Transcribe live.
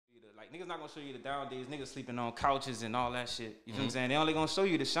Like, niggas not gonna show you the down days. Niggas sleeping on couches and all that shit. You feel what I'm saying? They only gonna show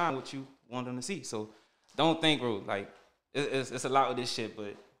you the shine what you want them to see. So don't think, bro, like, it's a lot with this shit,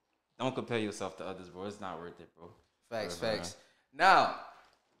 but don't compare yourself to others, bro. It's not worth it, bro. Facts, facts. Now,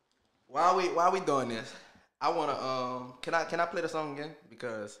 while we doing this, I wanna can I play the song again?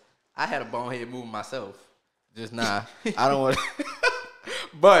 Because I had a bonehead move myself just now. I don't want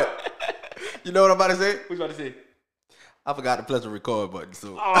but you know what I'm about to say? What you about to say? I forgot to press the record button,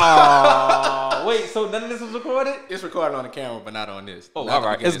 so. Oh, wait, so none of this was recorded? It's recorded on the camera, but not on this. Oh, all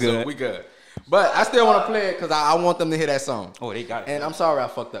right, it's good. So we good. But I still want to play it because I want them to hear that song. Oh, they got it. And I'm sorry I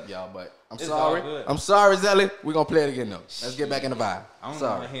fucked up, y'all, but I'm It's sorry. all good. I'm sorry, Zelly. We're going to play it again, though. Let's get back in the vibe. I don't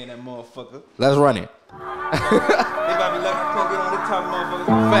sorry. want to hear that motherfucker. Let's run it. They about to be lucky to come get on this top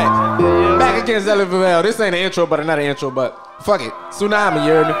motherfucker. Facts. Yeah, back again, Zelly LAVELL. This ain't an intro, but another intro, but fuck it. Tsunami,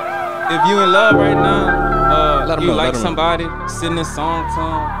 you heard me? If you in love right now, let 'em you know, like let 'em somebody, sing this song to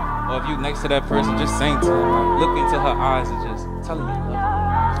them, or if you next to that person, just sing to them. Like, look into her eyes and just tell her you love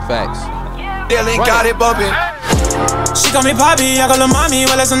her. Facts. Dylan got it bumpin'. She call me Poppy, I call her Mommy.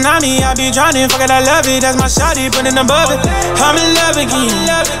 Well, it's a tsunami, I be drowning. Fuck it, I love it, that's my shawty, putting above it. I'm in love again,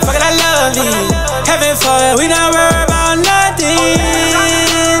 fuck it, I love it. Heaven for it, we not worry about nothing,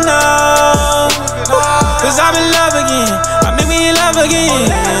 no. Cause I'm in love again, I make me in love again,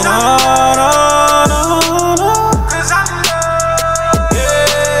 no, no, no, no.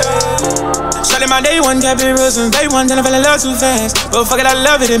 Shawty my day one, kept it real since day one, then I fell in love too fast. But fuck it, I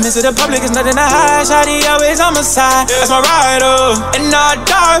love it, admit to the public, it's nothing to hide. Shawty always on my side, that's my ride, oh. And I'll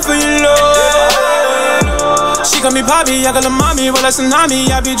die for you, Lord. She call me Poppy, I call her Mommy. Well, that's a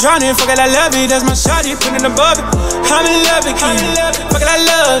tsunami, I be drowning. Fuck it, I love it, that's my shawty, putting above it. I'm in love again, fuck it, I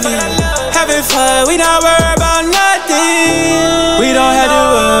love it. Having fun, we not worry about nothing. We don't have to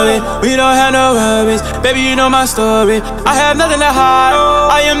worry, we don't have no worries. Baby, you know my story, I have nothing to hide.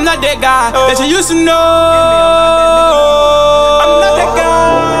 I am not that guy that you used to know. I'm not that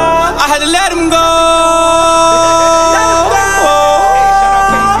guy, I had to let him go.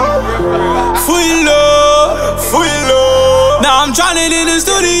 Now I'm drowning in the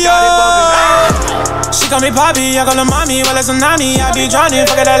studio. She call me Poppy, I call her Mommy. Well, it's a tsunami, I be drowning.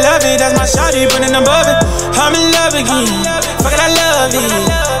 Fuck it, I love it, that's my shawty, putting above it. I'm in love again, fuck it, I love it.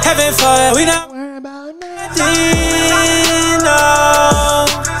 Heaven for it, we not worry about nothing, no.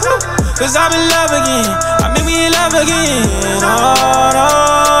 Cause I'm in love again, I make me in love again, no, no,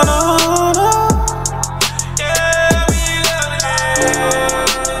 no, no. Yeah, we in love again.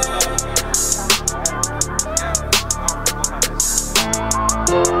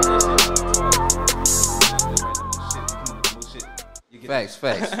 Facts,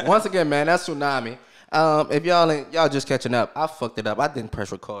 facts. Once again, man, that's Tsunami. If y'all just catching up, I fucked it up. I didn't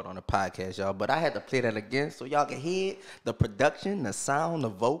press record on the podcast, y'all, but I had to play that again so y'all can hear the production, the sound, the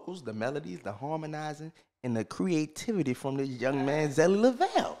vocals, the melodies, the harmonizing, and the creativity from this young man, ZELLY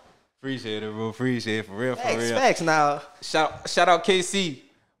LAVELL. Appreciate it, bro. Appreciate it, for real, for real. Facts. Now, shout out KC,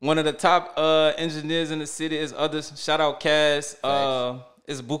 one of the top engineers in the city. Is others. Shout out Cass.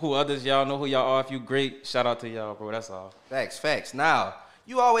 It's buku others. Y'all know who y'all are. If you great, shout out to y'all, bro. That's all. Facts. Now,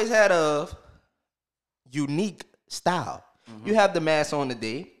 you always had a unique style. You have the mask on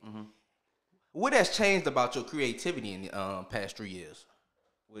today. What has changed about your creativity in the past 3 years?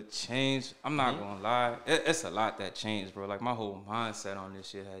 What changed? I'm not gonna lie. It's a lot that changed, bro. Like, my whole mindset on this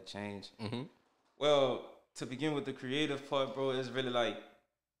shit had changed. Well, to begin with the creative part, bro, it's really like,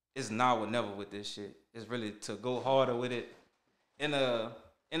 it's now or never with this shit. It's really to go harder with it in a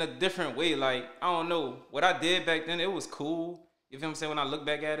different way. Like, I don't know. What I did back then, it was cool. You feel what I'm saying? When I look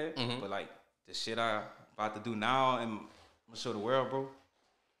back at it. But, like, the shit I about to do now and I'm gonna show the world, bro,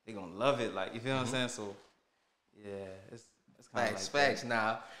 they gonna love it. Like, you feel what I'm saying? So, yeah, it's kind of like Facts.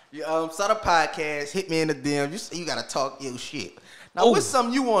 Now, you start a podcast, hit me in the DM. You say you gotta talk your shit. Now, what's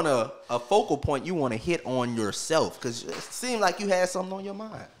something you want a focal point you want to hit on yourself? Because it seemed like you had something on your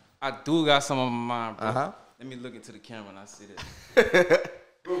mind. I do got something on my mind, bro. Let me look into the camera and I see this.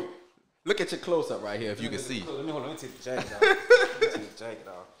 Look at your close-up right here if you can see. Let me take the jacket off. Let me take the jacket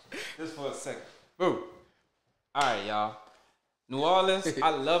off. Just for a second. Bro. All right, y'all. New Orleans,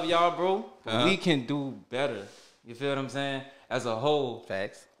 I love y'all, bro. But we can do better. You feel what I'm saying? As a whole.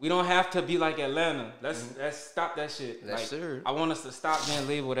 Facts. We don't have to be like Atlanta. Let's stop that shit. Yes, sir. I want us to stop being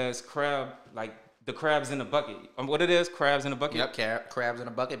labeled as crab, like the crabs in the bucket. What it is, crabs in the bucket? Yep, crabs in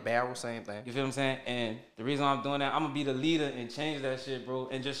a bucket, barrel, same thing. You feel what I'm saying? And the reason I'm doing that, I'm gonna be the leader and change that shit, bro.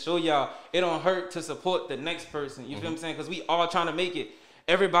 And just show y'all it don't hurt to support the next person. You feel what I'm saying? Because we all trying to make it.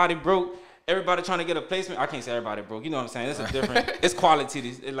 Everybody broke. everybody trying to get a placement. I can't say everybody broke. You know what I'm saying? It's a different. It's quality.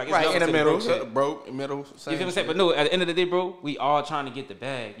 It's like it's right in the middle, broke middle. You feel what I'm saying? But no, at the end of the day, bro, we all trying to get the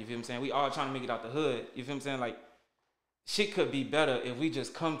bag. You feel what I'm saying? We all trying to make it out the hood. You feel what I'm saying? Like, shit could be better if we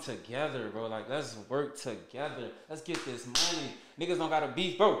just come together, bro. Like, let's work together. Let's get this money. Niggas don't gotta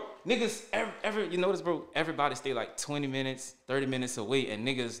beef, bro. Niggas, you notice, bro, everybody stay like 20 minutes, 30 minutes away, and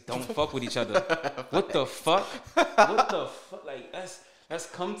niggas don't fuck with each other. What the fuck? What the fuck? Like, let's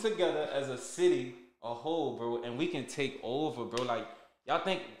come together as a city, a whole, bro, and we can take over, bro. Like, y'all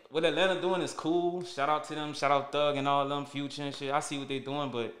think what Atlanta doing is cool. Shout out to them. Shout out Thug and all them, Future and shit. I see what they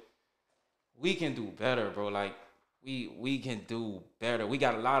doing, but we can do better, bro. Like, we can do better. We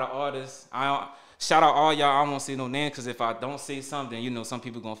got a lot of artists. Shout out all y'all. I won't say no names because if I don't say something, you know, some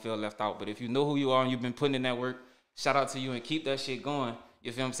people gonna feel left out. But if you know who you are and you've been putting in that work, shout out to you and keep that shit going.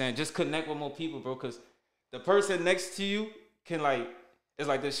 You feel what I'm saying? Just connect with more people, bro. Because the person next to you can like, it's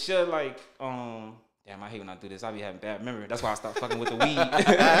like this shit like, damn, I hate when I do this. I be having bad memory. That's why I stopped fucking with the weed.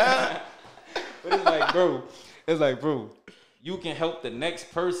 But it's like, bro, you can help the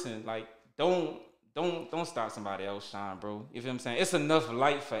next person. Like, don't stop somebody else shine, bro. You feel what I'm saying? It's enough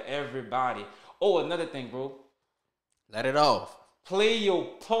light for everybody. Oh, another thing, bro. Let it off. Play your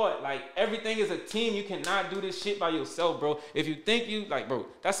part. Like, everything is a team. You cannot do this shit by yourself, bro. If you think you, like, bro,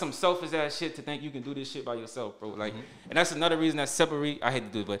 that's some selfish ass shit to think you can do this shit by yourself, bro. Like, and that's another reason that separate, I hate to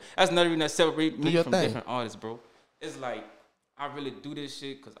do it, but that's another reason that separate me from different artists, bro. It's like, I really do this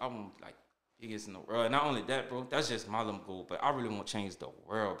shit because I want, like, biggest in the world. And not only that, bro, that's just my little goal, but I really want to change the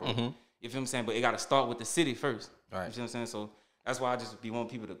world, bro. You feel what I'm saying? But it got to start with the city first. Right. You feel what I'm saying? So that's why I just be wanting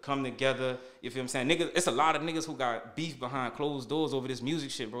people to come together. You feel what I'm saying? Niggas, it's a lot of niggas who got beef behind closed doors over this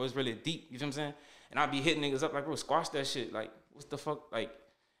music shit, bro. It's really deep. You feel what I'm saying? And I be hitting niggas up like, bro, squash that shit. Like, what the fuck? Like,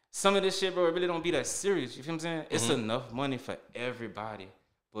 some of this shit, bro, it really don't be that serious. You feel what I'm saying? It's enough money for everybody.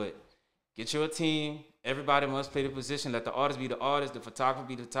 But get your team. Everybody must play the position. Let the artist be the artist, the photographer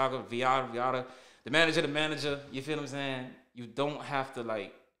be the photographer, Viata, the manager, the manager. You feel what I'm saying? You don't have to,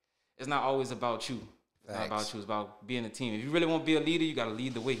 like, it's not always about you. It's not about you. It's about being a team. If you really want to be a leader, you got to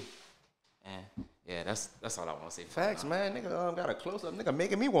lead the way. And, yeah, that's all I want to say. Facts, man. Nigga got a close-up. Nigga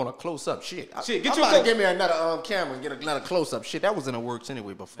making me want a close-up shit. Shit, get I'm about to give me another camera and get another close-up shit. That was in the works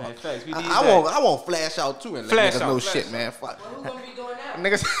anyway before. Man, facts. We need I want flash out, too, and let niggas know shit, out. man. Fuck. Well, who's going to be doing that?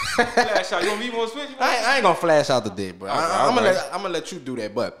 Niggas. Flash out. You want me more switch? I ain't going to flash out today, bro. I'm right. going to let you do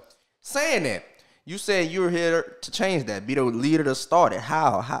that. But saying that, you said you're here to change that, be the leader to start it.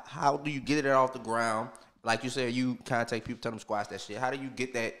 How do you get it off the ground? Like you said, you contact people, tell them squash that shit. How do you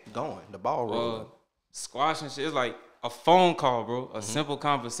get that going, the ball rolling? Squashing shit is like a phone call, bro. A simple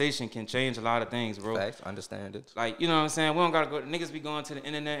conversation can change a lot of things, bro. Facts, understand it. Like, you know what I'm saying? We don't got to go. Niggas be going to the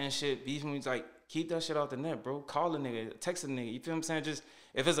internet and shit, beefing. It's like, keep that shit off the net, bro. Call a nigga, text a nigga. You feel what I'm saying? Just,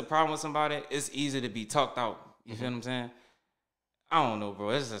 if it's a problem with somebody, it's easy to be talked out. You feel what I'm saying? I don't know,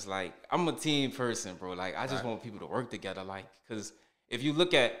 bro. It's just like, I'm a team person, bro. Like, I just want people to work together. Like, because if you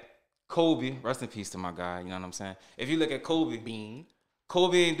look at Kobe, rest in peace to my guy, you know what I'm saying? If you look at Kobe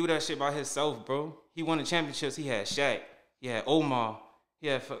ain't do that shit by himself, bro. He won the championships. He had Shaq. He had Omar. He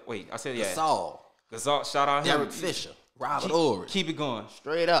had, Gasol, shout out him. Derek Fisher. Robert Ory. Keep it going.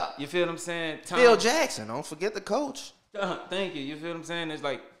 Straight up. You feel what I'm saying? Phil Jackson. Don't forget the coach. Thank you. You feel what I'm saying? It's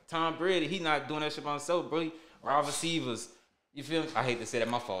like Tom Brady. He not doing that shit by himself, bro. Wide receivers. You feel me? I hate to say that.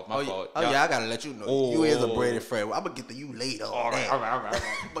 My fault. My fault. Oh, yeah, I got to let you know. You is a Brady friend. I'm going to get to you later. All right.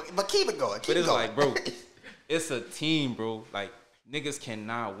 But keep it going. But it's like, bro, it's a team, bro. Like, niggas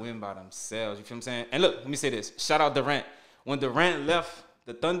cannot win by themselves. You feel what I'm saying? And look, let me say this. Shout out Durant. When Durant left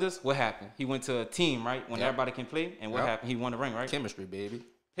the Thunders, what happened? He went to a team, right? When everybody can play. And what happened? He won the ring, right? Chemistry, baby.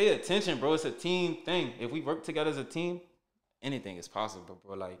 Pay attention, bro. It's a team thing. If we work together as a team, anything is possible,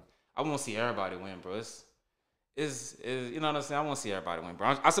 bro. Like, I want to see everybody win, bro. Is you know what I'm saying? I want to see everybody win,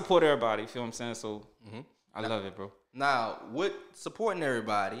 bro. I support everybody. You feel what I'm saying? So I love it, bro. Now, with supporting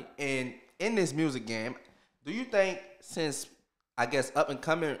everybody and in this music game, do you think since I guess up and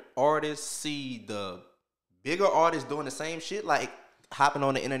coming artists see the bigger artists doing the same shit, like hopping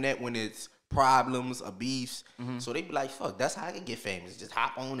on the internet when it's problems or beefs, so they be like, "Fuck, that's how I can get famous. Just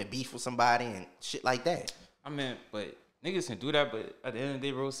hop on and beef with somebody and shit like that." I mean, but niggas can do that, but at the end of the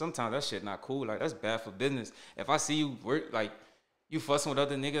day, bro, sometimes that shit not cool. Like, that's bad for business. If I see you work, like, you fussing with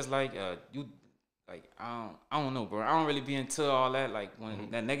other niggas, like, you, like, I don't know, bro. I don't really be into all that. Like,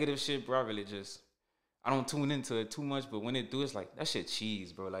 when that negative shit, bro, I don't tune into it too much, but when it do, it's like, that shit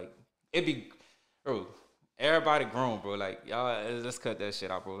cheese, bro. Like, it be, bro, everybody grown, bro. Like, y'all, let's cut that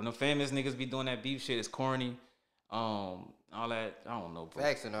shit out, bro. When the famous niggas be doing that beef shit, it's corny. All that, I don't know, bro.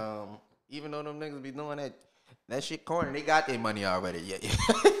 Facts, and even though them niggas be doing that, That shit corny. They got their money already. Yeah.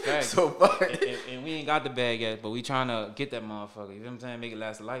 Facts. So fuck. And we ain't got the bag yet, but we trying to get that motherfucker. You know what I'm saying? Make it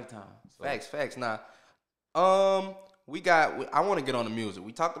last a lifetime. So. Facts. Now, I want to get on the music.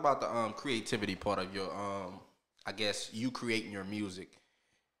 We talked about the creativity part of your I guess you creating your music.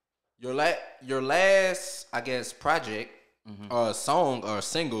 Your last I guess project, song or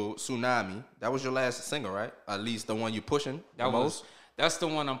single, Tsunami. That was your last single, right? At least the one you pushing the most. That's the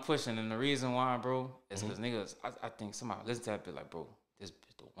one I'm pushing, and the reason why, bro, is because niggas. I think somebody listen to that bit like, bro, this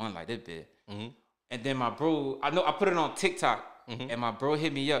bitch the one like this bit. And then my bro, I know I put it on TikTok, and my bro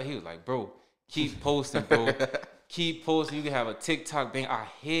hit me up. He was like, bro, keep posting, bro. Keep posting. You can have a TikTok bang. I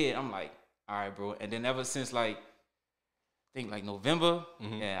hit. I'm like, all right, bro. And then ever since like, I think like November,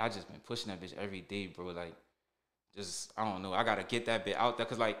 yeah, I just been pushing that bitch every day, bro. Like, just, I don't know. I got to get that bit out there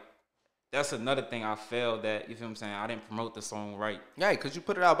because like, that's another thing I failed that, you feel what I'm saying? I didn't promote the song right. Yeah, because you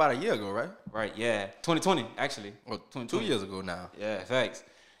put it out about a year ago, right? Right, yeah. 2020, actually. Well, 2 years ago now. Yeah, facts.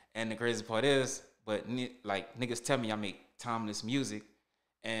 And the crazy part is, but like niggas tell me I make timeless music.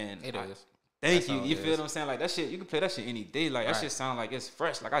 And it is. Thank you. You feel what I'm saying? Like that shit, you can play that shit any day. Like that shit sound like it's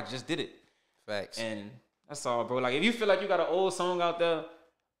fresh. Like I just did it. Facts. And that's all, bro. Like if you feel like you got an old song out there,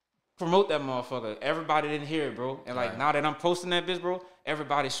 promote that motherfucker. Everybody didn't hear it, bro. And like now that I'm posting that bitch, bro,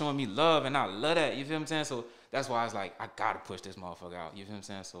 everybody's showing me love, and I love that. You feel what I'm saying? So that's why I was like, I gotta push this motherfucker out. You feel what I'm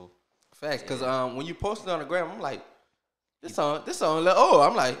saying? So facts, cause when you post it on the gram, I'm like, this song. Oh,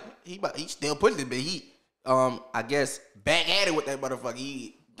 I'm like, he still pushing it, but he, I guess back at it with that motherfucker.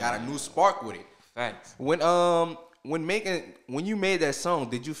 He got a new spark with it. Facts. When you made that song,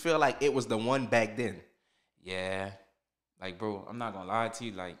 did you feel like it was the one back then? Yeah, like bro, I'm not gonna lie to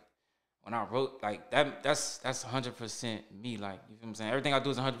you, like. When I wrote, like, that's 100% me. Like, you feel what I'm saying? Everything I do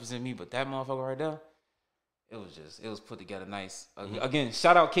is 100% me, but that motherfucker right there, it was put together nice. Again,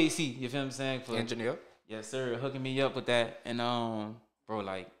 shout out KC, you feel what I'm saying? For, engineer. Yes, sir, hooking me up with that. And, bro,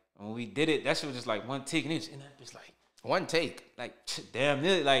 like, when we did it, that shit was just like one take, and it was in that bitch, like. One take? Like, damn,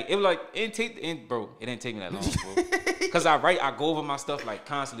 like, it was like, it didn't take me that long, bro. Because I go over my stuff, like,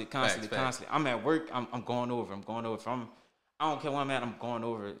 constantly. I'm at work, I'm going over. I don't care where I'm at, I'm going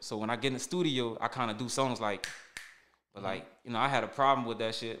over it. So when I get in the studio, I kind of do songs like, but like, you know, I had a problem with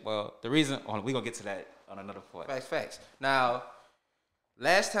that shit. Well, the reason, we gonna get to that on another part. Facts. Now,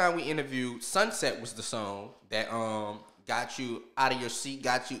 last time we interviewed, Sunset was the song that got you out of your seat,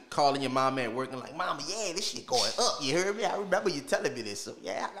 got you calling your mama at work and like, mama, yeah, this shit going up. You heard me? I remember you telling me this. So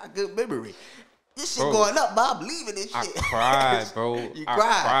yeah, I got good memory. This shit going up, but I'm believing this shit. I cried, bro. You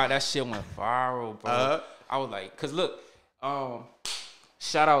cried. That shit went viral, bro. I was like, cause look,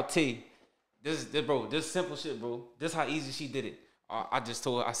 shout out T. This simple shit, bro. This how easy she did it. I just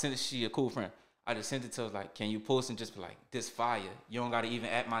told her, I sent it, she a cool friend. I just sent it to her like, can you post and just be like, this fire. You don't gotta even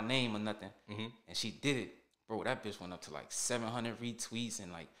add my name or nothing. And she did it. Bro, that bitch went up to like 700 retweets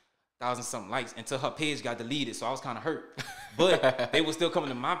and like 1,000-something likes until her page got deleted. So I was kind of hurt. But they were still coming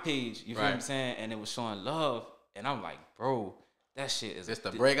to my page, you feel what I'm saying? And it was showing love. And I'm like, bro, that shit is... It's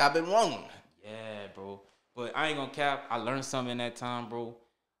the break I've been wanting. Yeah, bro. But I ain't gonna cap. I learned something in that time, bro.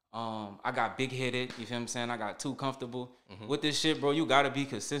 I got big-headed, you feel what I'm saying? I got too comfortable with this shit, bro. You gotta be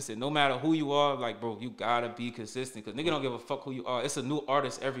consistent. No matter who you are, like, bro, you gotta be consistent. Because nigga don't give a fuck who you are. It's a new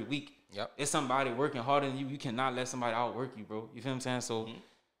artist every week. Yep. It's somebody working harder than you. You cannot let somebody outwork you, bro. You feel what I'm saying? So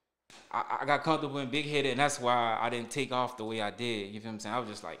I got comfortable and big-headed, and that's why I didn't take off the way I did. You feel what I'm saying? I was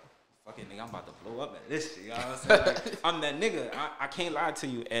just like, fucking nigga, I'm about to blow up at this shit. You know what I'm saying? Like, I'm that nigga. I can't lie to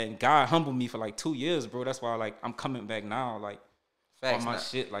you. And God humbled me for like 2 years, bro. That's why, like, I'm coming back now. Like, facts, all my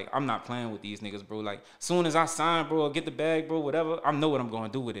shit. Like, I'm not playing with these niggas, bro. Like, soon as I sign, bro, or get the bag, bro, whatever, I know what I'm going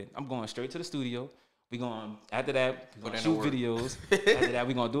to do with it. I'm going straight to the studio. We going, after that, we going to shoot videos. After that,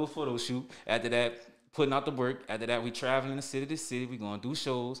 we going to do a photo shoot. After that, putting out the work. After that, we traveling the city to city. We going to do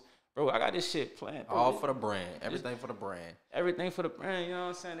shows. Bro, I got this shit planned. Bro. All for the brand. Everything for the brand. Everything for the brand, you know what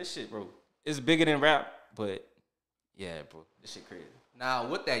I'm saying? This shit, bro, it's bigger than rap, but yeah, bro, this shit crazy. Now,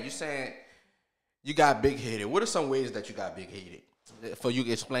 with that, you saying you got big-headed. What are some ways that you got big-headed? For you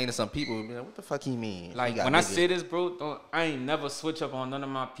to explain to some people, what the fuck he mean? Like, when I say this, bro, I ain't never switch up on none of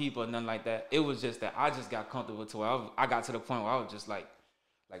my people or nothing like that. It was just that I just got comfortable to where I got to the point where I was just like,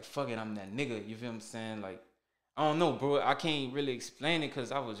 fuck it, I'm that nigga. You feel what I'm saying? Like, I don't know, bro. I can't really explain it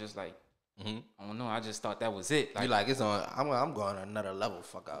because I was just like, I don't know. I just thought that was it. Like, you like, it's on, I'm going on another level.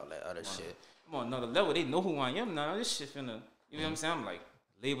 Fuck all that other shit. I'm on another level. They know who I am now. This shit finna, you know what I'm saying? I'm like,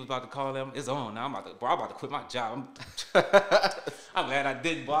 label's about to call them. It's on now. I'm about to quit my job. I'm glad I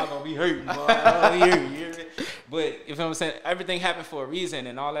didn't, boy. I'm gonna be hurting, boy. But you feel what I'm saying? Everything happened for a reason,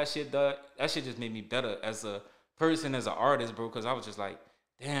 and all that shit, that shit just made me better as a person, as an artist, bro. Because I was just like,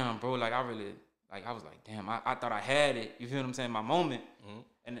 damn, bro. Like, I really, Like, I was like, damn, I thought I had it. You feel what I'm saying? My moment.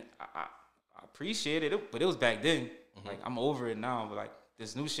 And I appreciated it, but it was back then. Like, I'm over it now. But, like,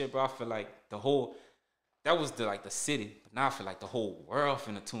 this new shit, bro, I feel like that was the city. But now I feel like the whole world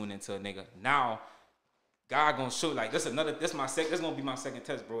finna tune into a nigga. Now, God gonna show, like, this gonna be my second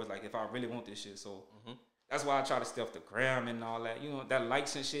test, bro. It's like, if I really want this shit. So, that's why I try to stay off the gram and all that. You know, that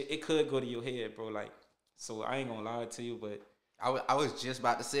likes and shit, it could go to your head, bro. Like, so I ain't gonna lie to you, but. I was just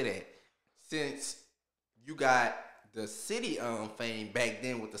about to say that. Since you got the city fame back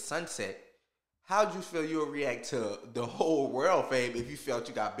then with the Sunset, how'd you feel you would react to the whole world fame if you felt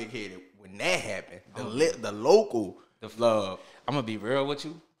you got big-headed when that happened? The local love. I'm gonna be real with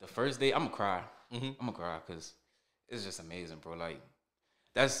you. The first day, I'm gonna cry. I'm gonna cry because it's just amazing, bro. Like,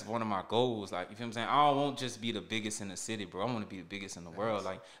 that's one of my goals. Like, you feel what I'm saying? I don't want just be the biggest in the city, bro. I want to be the biggest in the world.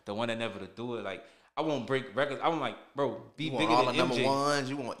 Like, the one that never to do it. Like, I won't break records. I'm like, bro, be bigger than MJ. Number ones.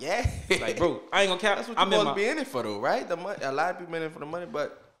 You want, like, bro, I ain't gonna cap. That's what you're supposed to be in it for, though, right? The money. A lot of people in it for the money,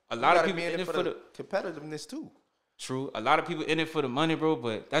 but a lot of people in it for the competitiveness too. True. A lot of people in it for the money, bro.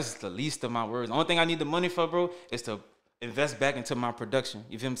 But that's the least of my worries. The only thing I need the money for, bro, is to invest back into my production.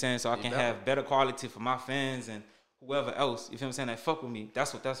 You feel what I'm saying? So I can have better quality for my fans and whoever else. You feel what I'm saying? That fuck with me.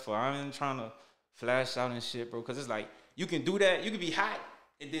 That's what that's for. I ain't trying to flash out and shit, bro. Because it's like, you can do that. You can be hot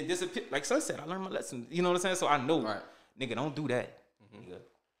and then disappear. Like Sunset, I learned my lesson. You know what I'm saying? So I know, nigga, don't do that. Nigga,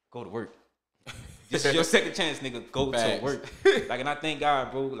 go to work. This is your second chance, nigga. Go to work. Like, and I thank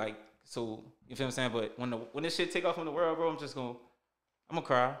God, bro. Like, so, you feel what I'm saying? But when this shit take off in the world, bro, I'm gonna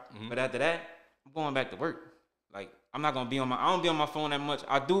cry. But after that, I'm going back to work. Like, I'm not gonna be I don't be on my phone that much.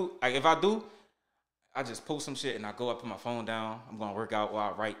 I do, like, if I do, I just post some shit and I go up, put my phone down. I'm gonna work out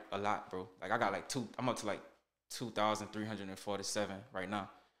while I write a lot, bro. Like, I got like I'm up to like 2,347 right now.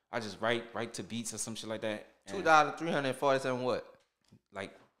 I just write to beats or some shit like that. 2,347 what?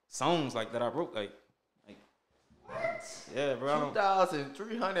 Like, songs like that I wrote, like what? Yeah, bro.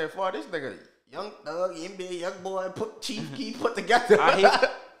 2,340. This nigga, Young Thug, NBA, Young Boy, Chief Keef put together. I hate.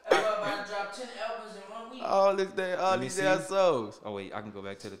 Everybody dropped 10 albums in 1 week. All these songs. Oh wait, I can go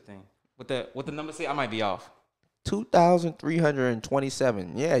back to the thing. What the number say? I might be off.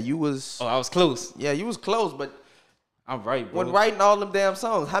 2,327. Yeah, you was. Oh, I was close. Yeah, you was close, but I'm right, bro. When writing all them damn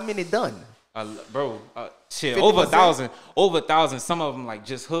songs, how many done? Bro, shit, over 1,000. Over 1,000. Some of them like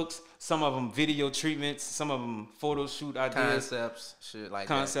just hooks. Some of them video treatments. Some of them photo shoot ideas. Concepts, shit like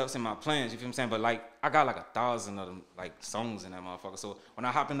Concepts in my plans. You feel what I'm saying? But like, I got like 1,000 of them like songs in that motherfucker. So when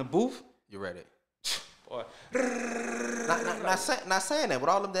I hop in the booth, you ready? Boy. Not saying that with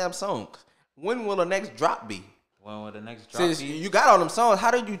all them damn songs. When will the next drop be? When will the next drop be? Since you got all them songs,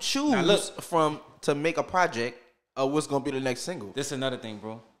 how did you choose to make a project of what's gonna be the next single? This is another thing,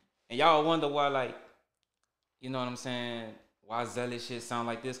 bro. And y'all wonder why, like, you know what I'm saying? Why ZELLY shit sound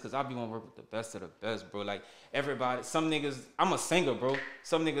like this? Because I be want to work with the best of the best, bro. Like, everybody, some niggas, I'm a singer, bro.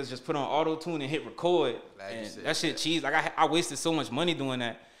 Some niggas just put on auto-tune and hit record. And that shit cheese. Like, I wasted so much money doing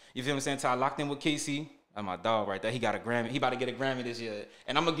that. You feel what I'm saying? Until I locked in with KC. That's my dog right there. He got a Grammy. He about to get a Grammy this year.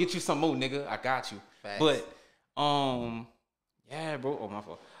 And I'm going to get you some more, nigga. I got you. Facts. But, yeah, bro. Oh, my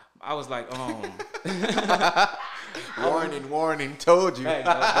fault. I was like, warning, told you. Hey,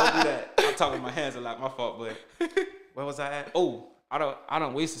 don't do that. I'm talking with my hands a lot, my fault, but where was I at? Oh, I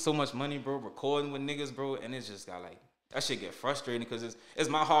don't wasted so much money, bro, recording with niggas, bro, and it's just got like, that shit get frustrating because it's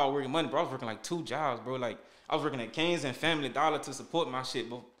my hard working money, bro. I was working like 2 jobs, bro. Like, I was working at Cane's and Family Dollar to support my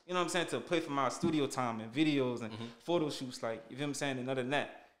shit, but you know what I'm saying, to pay for my studio time and videos and photo shoots, like, you feel what I'm saying, and other than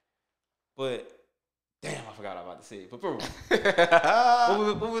that. But damn, I forgot what I was about to say. But bro,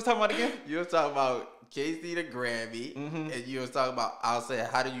 what we was talking about again? You was talking about KC the Grammy, and you was talking about, I was saying,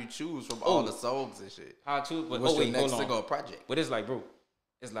 how do you choose from all the songs and shit? How I choose? But what's your next single project? But it's like, bro,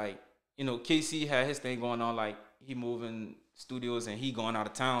 it's like, you know, KC had his thing going on, like, he moving studios and he going out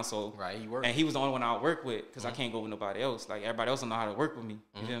of town, so he worked. And he was the only one I work with because I can't go with nobody else. Like, everybody else don't know how to work with me.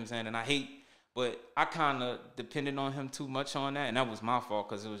 You feel what I'm saying? And I hate, but I kind of depended on him too much on that, and that was my fault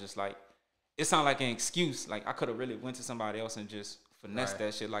because it was just like, it sounded like an excuse. Like, I could have really went to somebody else and just finessed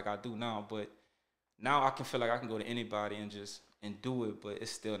that shit like I do now. But now I can feel like I can go to anybody and do it, but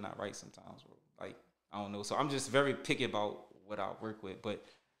it's still not right sometimes, bro. Like, I don't know. So I'm just very picky about what I work with. But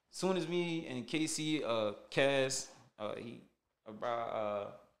soon as me and KC, Kaz,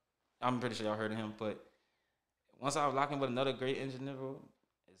 I'm pretty sure y'all heard of him. But once I was locking with another great engineer, bro,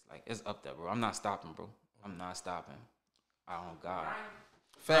 it's like, it's up there, bro. I'm not stopping, bro. I'm not stopping. Oh, God.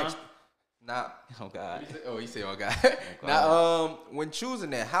 Facts. Now, oh God. You say, oh God. Now, when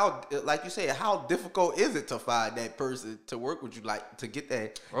choosing that, how, like you said, how difficult is it to find that person to work with you, like to get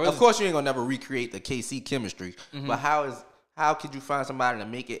that? Of course, you ain't gonna never recreate the KC chemistry, but how how could you find somebody to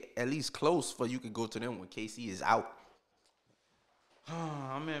make it at least close for you can go to them when KC is out?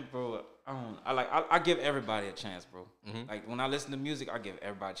 I mean, bro, I give everybody a chance, bro. Like when I listen to music, I give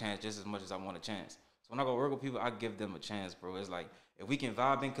everybody a chance just as much as I want a chance. So when I go work with people, I give them a chance, bro. It's like if we can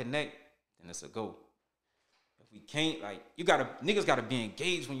vibe and connect, then it's a go. If we can't, like niggas gotta be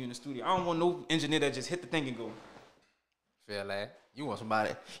engaged when you're in the studio. I don't want no engineer that just hit the thing and go. Feel that? You want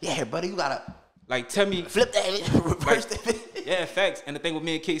somebody? Yeah, buddy, you gotta like tell me flip that, reverse that. Yeah, facts. And the thing with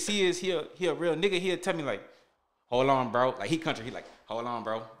me and KC is he a real nigga. He'll tell me like, hold on, bro. Like he country. He like, hold on,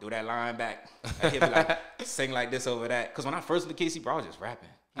 bro. Do that line back. Like, he'll be like, sing like this over that. Cause when I first went to KC, bro, I was just rapping.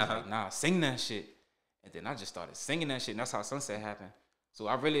 He's like, nah, sing that shit. And then I just started singing that shit. And that's how Sunset happened. So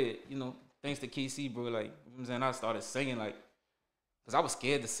I really, thanks to KC, bro, like, you know what I'm saying? I started singing like, cause I was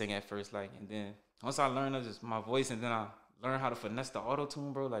scared to sing at first, like, and then once I learned just my voice, and then I learned how to finesse the auto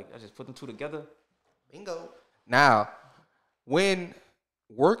tune, bro. Like I just put them two together. Bingo. Now, when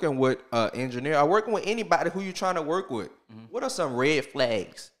working with an engineer or working with anybody who you're trying to work with, what are some red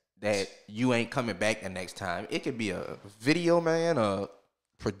flags that you ain't coming back the next time? It could be a video man, a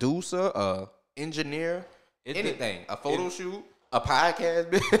producer, a engineer, anything, a photo shoot, a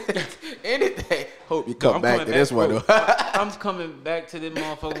podcast, anything. Hope you come back to this one. I'm coming back to this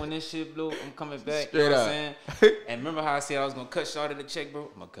motherfucker when this shit blew. I'm coming back. Straight you know up. what I'm saying? And remember how I said I was gonna cut Shawty the check, bro?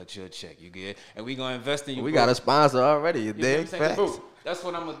 I'm gonna cut you a check. You good? And we gonna invest in you. We bro. got a sponsor already. You You know what I'm dig? saying? Facts. Bro, that's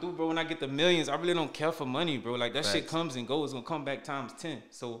what I'm gonna do, bro. When I get the millions, I really don't care for money, bro. Like that shit Facts. comes and goes. It's gonna come back times 10.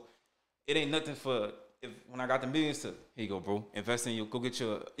 So it ain't nothing for when I got the millions to here you go, bro. Invest in you. Go get your,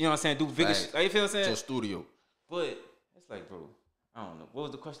 you know what I'm saying? Do bigger Facts. shit. Like, you feel what I'm saying? Your studio. But it's like, bro, I don't know. What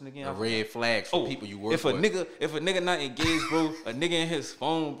was the question again? The red flags for people you work if with. If a nigga not engaged, bro, a nigga in his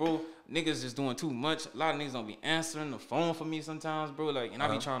phone, bro, niggas just doing too much. A lot of niggas don't be answering the phone for me sometimes, bro. Like, and I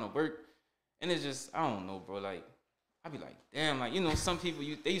be trying to work, and it's just I don't know, bro. Like, I be like, damn, like some people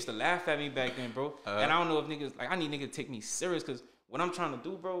they used to laugh at me back then, bro. And I don't know if niggas like I need niggas to take me serious because what I'm trying to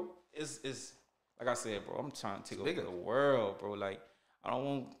do, bro, is like I said, bro. I'm trying to take over the world, bro. Like, I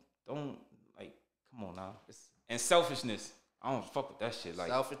don't like, come on now. And selfishness. I don't fuck with that shit. Like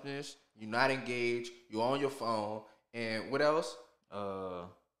Selfishness, you're not engaged, you're on your phone, and what else?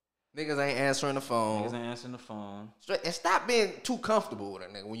 Niggas ain't answering the phone. Niggas ain't answering the phone. Straight, and stop being too comfortable with a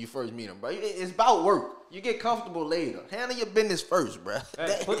nigga when you first meet him, bro. It's about work. You get comfortable later. Handle your business first, bro.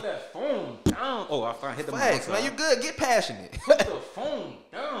 Hey, put that phone down. Oh, I finally hit the Facts, motherfucker. man. You good. Get passionate. Put the phone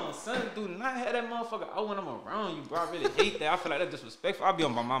down, son. Do not have that motherfucker out when I'm around you, bro. I really hate that. I feel like that's disrespectful. I be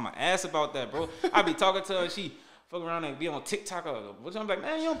on my mama ass about that, bro. I be talking to her and she fuck around and be on TikTok or what. I'm like,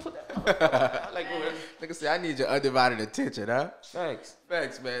 man, you don't put that. I like, bro. Nigga say, I need your undivided attention, huh? Facts.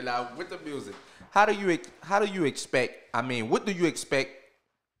 Facts, man. Now, with the music, how do you expect, I mean, what do you expect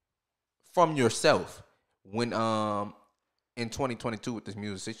from yourself when, in 2022 with this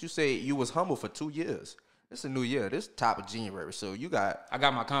music? Since you say you was humble for 2 years. This is a new year. This top of January. So you got... I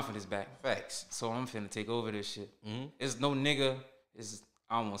got my confidence back. Facts. So I'm finna take over this shit. It's no nigga.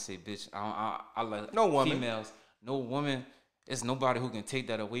 I don't want to say bitch. I like no woman. Females. No woman. It's nobody who can take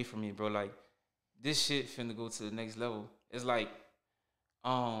that away from me, bro. Like, this shit finna go to the next level. It's like,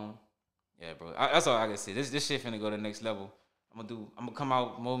 yeah, bro. That's all I can say. This shit finna go to the next level. I'm gonna come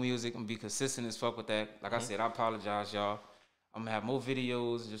out with more music. I'm gonna be consistent as fuck with that. Like I said, I apologize, y'all. I'm gonna have more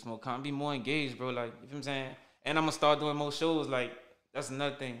videos, just more content, be more engaged, bro. Like, you feel what I'm saying? And I'm gonna start doing more shows. Like, that's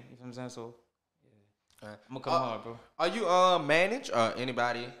another thing. You feel what I'm saying? So, yeah. I'm gonna come hard, bro. Are you managed or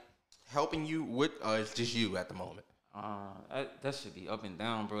anybody helping you with, or it's just you at the moment? That should be up and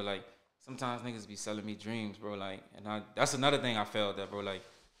down, bro. Like, sometimes niggas be selling me dreams, bro. Like, and that's another thing I failed at, bro. Like,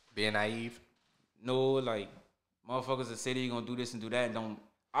 being naive. No, like, motherfuckers that say they gonna do this and do that and don't.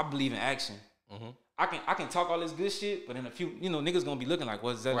 I believe in action. I can talk all this good shit, but in a few, niggas gonna be looking like,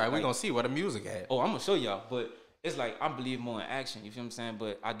 what's that? Right, like, we gonna see what the music at. Oh, I'm gonna show y'all, but it's like I believe more in action. You feel what I'm saying?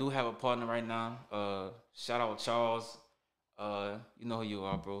 But I do have a partner right now. Shout out Charles. You know who you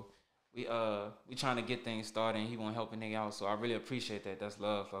are, bro. We trying to get things started, and he wanna help a nigga out. So I really appreciate that. That's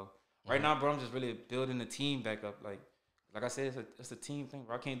love, bro. Right now, bro, I'm just really building the team back up. Like I said, it's a team thing,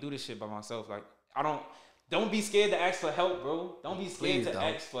 bro. I can't do this shit by myself. Like, don't be scared to ask for help, bro. Don't be scared to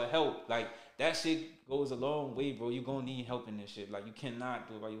ask for help. Like, that shit goes a long way, bro. You gonna need help in this shit. Like, you cannot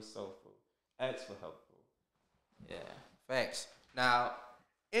do it by yourself, bro. Ask for help, bro. Yeah. Facts. Now,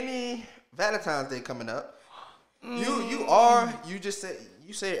 any Valentine's Day coming up, you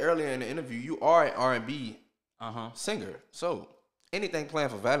said earlier in the interview, you are an R&B singer. So, anything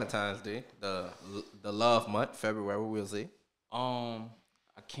planned for Valentine's Day, the love month, February, we'll see. I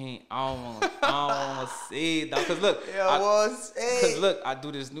don't want to say it, dog. Cause look, I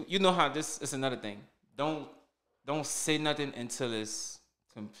do this. You know how this is another thing. Don't don't say nothing until it's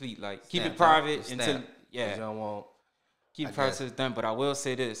complete. Like keep Stamp, it private stamp. until You don't want. keep it private until it's done. But I will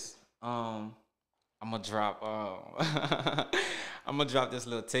say this. I'm gonna drop. I'm gonna drop this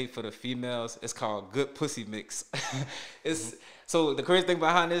little tape for the females. It's called Good Pussy Mix. It's so the crazy thing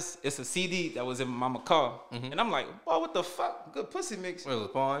behind this. It's a CD that was in my mama's car, and I'm like, "Boy, what the fuck? Good Pussy Mix." What was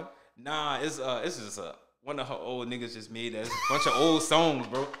it, porn? Nah, it's just one of her old niggas just made that. It's a bunch of old songs,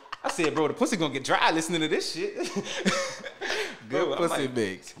 bro. I said, bro, the pussy gonna get dry listening to this shit. Good Pussy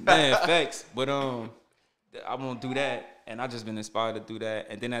Mix. Man, facts. But I'm gonna do that, and I just been inspired to do that.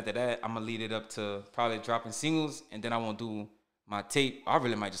 And then after that, I'm gonna lead it up to probably dropping singles, and then I won't do my tape. I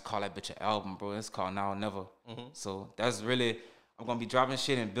really might just call that bitch an album, bro. It's called Now or Never. So that's really, I'm gonna be dropping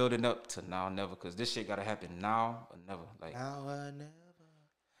shit and building up to Now or Never, cause this shit gotta happen now or never. Like Now or never.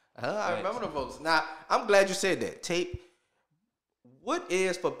 I remember the folks. Now, I'm glad you said that. Tape. What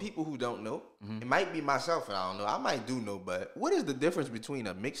is, for people who don't know, it might be myself and I don't know, I might do know, but what is the difference between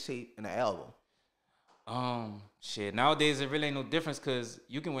a mixtape and an album? Shit, nowadays it really ain't no difference because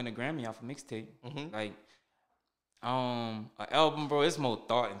you can win a Grammy off a mixtape. Like, an album, bro, it's more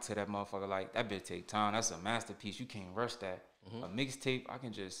thought into that motherfucker. Like, that bitch take time. That's a masterpiece. You can't rush that. A mixtape, I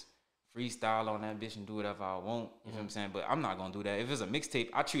can just freestyle on that bitch and do whatever I want. You know what I'm saying? But I'm not gonna do that. If it's a mixtape,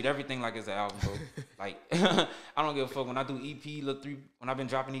 I treat everything like it's an album, bro. Like I don't give a fuck when I do EP, when I've been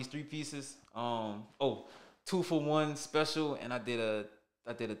dropping these 3 pieces. 2 for 1 special, and I did a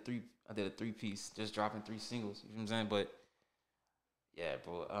 3 piece, just dropping 3 singles. You know what I'm saying? But yeah,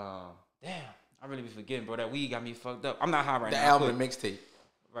 bro. Damn, I really be forgetting, bro. That weed got me fucked up. I'm not high right now. The album and mixtape.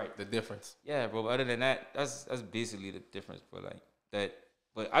 Right. The difference. Yeah, bro. But other than that, that's basically the difference, bro. Like that.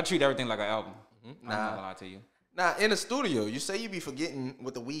 But I treat everything like an album. I'm not gonna lie to you. Now, in the studio, you say you be forgetting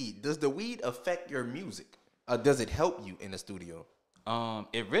with the weed. Does the weed affect your music? Or does it help you in the studio?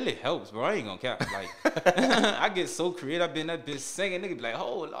 It really helps, bro. I ain't gonna cap. Like, I get so creative. I been that bitch singing. Nigga be like,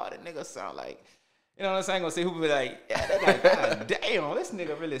 oh, Lord, that nigga sound like, you know what I'm saying? I ain't gonna say who be like, yeah, that like, God damn, this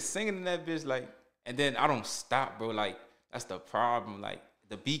nigga really singing in that bitch. Like, and then I don't stop, bro. Like, that's the problem. Like,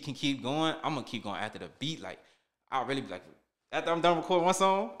 the beat can keep going. I'm gonna keep going after the beat. Like, I'll really be like, after I'm done recording one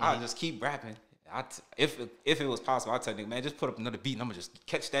song, I'll just keep rapping. If it was possible, I'd tell nigga, man, just put up another beat and I'm gonna just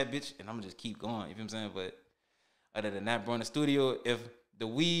catch that bitch and I'm gonna just keep going. You feel what I'm saying? But other than that, bro, in the studio, if the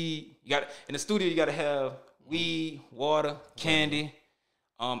weed, in the studio, you gotta have weed, water, candy.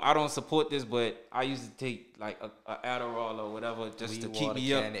 I don't support this, but I used to take like a Adderall or whatever just Weed, to keep water, me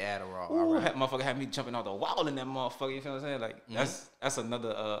candy, up. Adderall. Ooh, All right. that motherfucker had me jumping out the wall in that motherfucker. You feel what I'm saying? Like that's another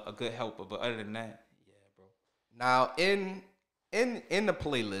a good helper. But other than that, yeah, bro. Now, in the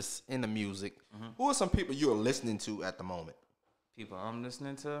playlist, in the music, who are some people you are listening to at the moment? People I'm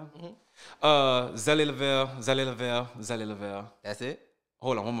listening to? ZELLY, LAVELL. That's it?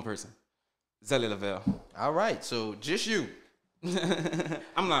 Hold on, one more person. ZELLY, LAVELL. All right, so just you.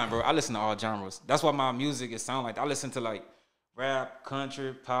 I'm lying, bro. I listen to all genres. That's why my music is sound like. I listen to like rap,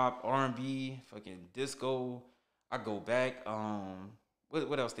 country, pop, R&B, fucking disco. I go back.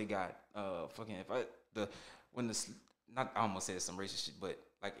 What else they got? I almost said some racist shit, but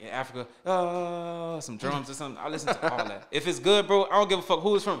like in Africa, some drums or something. I listen to all that. If it's good, bro, I don't give a fuck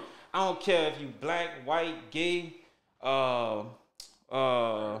who it's from. I don't care if you black, white, gay,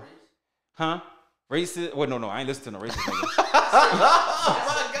 racist. Well, no, I ain't listening to no racist nigga. Oh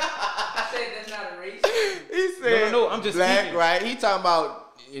my God! I said that's not a race. He said, No, I'm just black, speaking. right? He talking about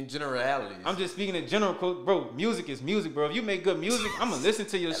in generalities. I'm just speaking in general, bro. Music is music, bro. If you make good music, I'm gonna listen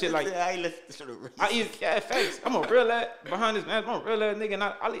to your shit. Like I ain't listening to the race. Facts. I'm a real ass behind this man. I'm a real ass nigga, and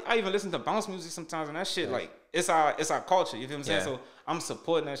I even listen to bounce music sometimes, and that shit like it's our culture. You feel what I'm saying? Yeah. So I'm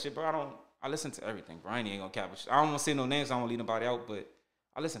supporting that shit, bro. I listen to everything, bro. I ain't gonna cap. I don't want to say no names. I don't want to leave nobody out, but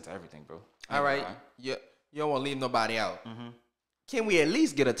I listen to everything, bro. All right, you don't want to leave nobody out. Can we at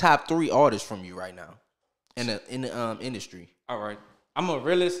least get a top 3 artists from you right now in the industry? All right. I'm a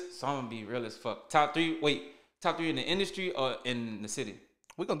realist, so I'm gonna be real as fuck. Top 3 in the industry or in the city?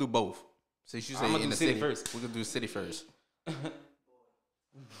 We're gonna do both. Since you say I'm gonna in do the city city first. We're gonna do city first.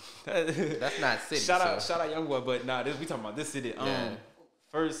 That's That's not city. shout out young boy, but nah, we talking about this city. Yeah.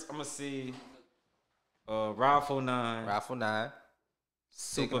 First I'm gonna see Ralph 09, Rifle 9,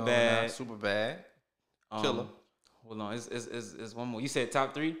 Super Bad, Super Bad, Killer. Hold on, it's one more. You said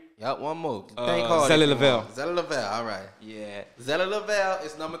top 3? Yup, one more. ZELLY, LAVELL. ZELLY, LAVELL. All right. Yeah. ZELLY, LAVELL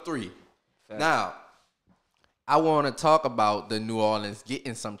is number 3. Facts. Now, I want to talk about the New Orleans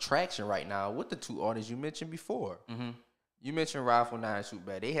getting some traction right now with the 2 artists you mentioned before. You mentioned Rifle 9 and Super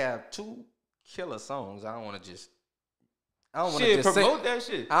Bad. They have 2 killer songs. I don't want to just promote that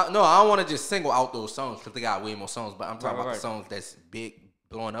shit. I don't want to just single out those songs because they got way more songs. But I'm talking about Right. the songs that's big,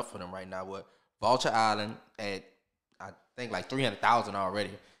 blowing up for them right now. What Vulture Island at I think like 300,000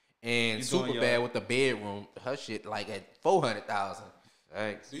 already, and Superbad with the bedroom, her shit like at 400,000.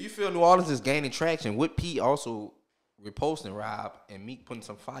 Thanks. Do you feel New Orleans is gaining traction with P also reposting Rob and Meek putting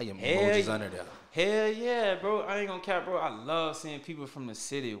some fire emojis under there? Hell yeah, bro. I ain't gonna cap, bro. I love seeing people from the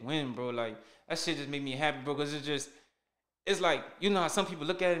city win, bro. Like, that shit just make me happy, bro, because it's like, you know how some people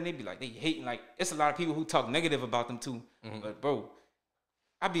look at it and they be like, they hating. Like, it's a lot of people who talk negative about them too. But, bro,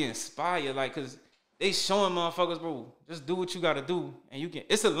 I be inspired, like, because they showing motherfuckers, bro, just do what you got to do. And you can,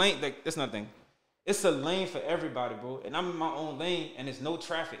 it's a lane, like, that's nothing. It's a lane for everybody, bro. And I'm in my own lane and there's no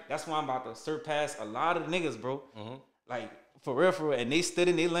traffic. That's why I'm about to surpass a lot of niggas, bro. Like, for real. And they stood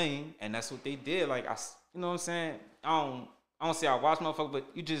in their lane and that's what they did. Like, you know what I'm saying? I don't say I watch motherfuckers, but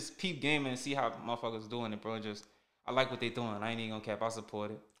you just peep gaming and see how motherfuckers doing it, bro. I like what they doing. I ain't even gonna cap. I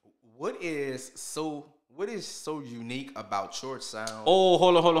support it. What is so unique about your sound? Oh,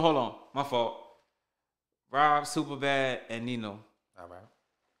 hold on. My fault. Rob, Superbad, and Nino. All right.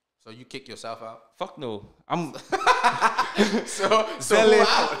 So you kick yourself out? Fuck no. I'm so Zelly.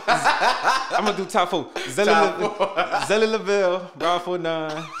 I'm gonna do top 4. Zelly, LAVELL, Rob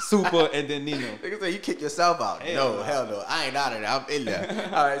 49, Super, and then Nino. Nigga say you kick yourself out. Hell no. I ain't out of there. I'm in there.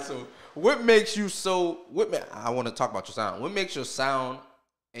 All right. So what makes you I want to talk about your sound. What makes your sound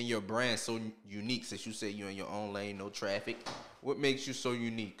and your brand so unique? Since you say you're in your own lane, no traffic. What makes you so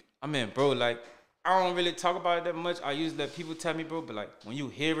unique? I mean, bro, like, I don't really talk about it that much. I usually let people tell me, bro, but like when you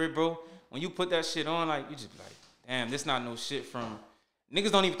hear it, bro, when you put that shit on, like, you just be like, damn, this not no shit from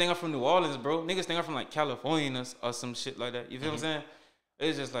niggas don't even think I'm from New Orleans, bro. Niggas think I'm from like California or some shit like that. You feel what I'm saying?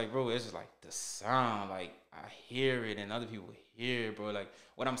 It's just like, bro, it's just like the sound, like I hear it and other people hear it, bro. Like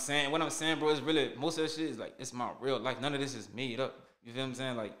what I'm saying, bro, is really most of that shit is like it's my real life. None of this is made up. You feel what I'm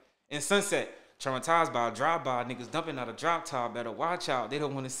saying? Like in Sunset, traumatized by a drive-by, niggas dumping out a drop top, better watch out. They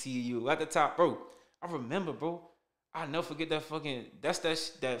don't want to see you at the top, bro. I remember, bro. I'll never forget that fucking,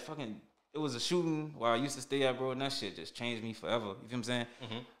 that fucking, it was a shooting where I used to stay at, bro, and that shit just changed me forever. You feel what I'm saying?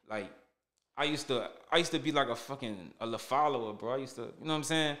 Like, I used to be like a follower, bro. You know what I'm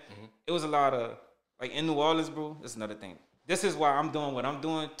saying? It was a lot of, like in New Orleans, bro, that's another thing. This is why I'm doing what I'm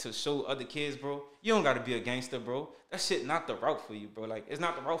doing to show other kids, bro. You don't got to be a gangster, bro. That shit not the route for you, bro. Like, it's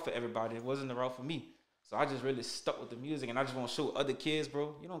not the route for everybody. It wasn't the route for me. So I just really stuck with the music, and I just want to show other kids,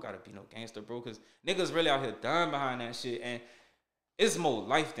 bro, you don't got to be no gangster, bro, because niggas really out here dying behind that shit, and it's more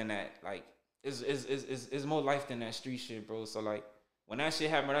life than that. Like, it's more life than that street shit, bro. So, like, when that shit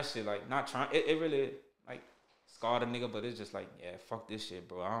happened, that shit, like, not trying, it really, like, scarred a nigga, but it's just like, yeah, fuck this shit,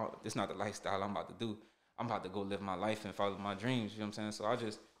 bro. This not the lifestyle I'm about to do. I'm about to go live my life and follow my dreams, you know what I'm saying? So I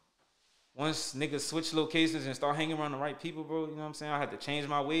just, once niggas switch locations and start hanging around the right people, bro, you know what I'm saying? I had to change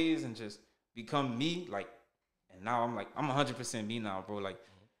my ways and just become me, like, and now I'm 100% me now, bro. Like,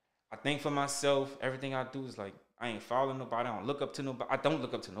 I think for myself, everything I do is like, I ain't following nobody. I don't look up to nobody. I don't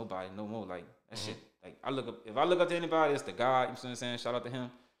look up to nobody no more. Like, that shit, like, if I look up to anybody, it's the God, you know what I'm saying? Shout out to him,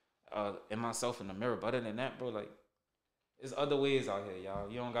 and myself in the mirror. But other than that, bro, like, there's other ways out here,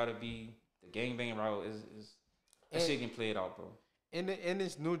 y'all. You don't gotta be the gangbang route. That shit can play it out, bro. In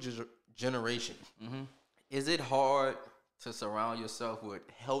this new generation, is it hard to surround yourself with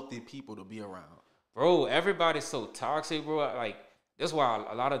healthy people to be around? Bro, everybody's so toxic, bro. Like, that's why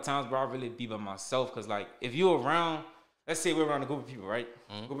a lot of times, bro, I really be by myself. Because, like, if you're around, let's say we're around a group of people, right?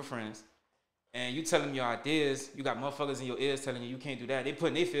 Group of friends. And you telling them your ideas, you got motherfuckers in your ears telling you can't do that. They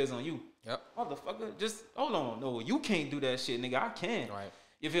putting their fears on you. Yep. Motherfucker, just hold on. No, you can't do that shit, nigga. I can. Right.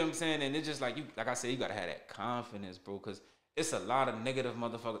 You feel what I'm saying? And it's just like, like I said, you got to have that confidence, bro. Because it's a lot of negative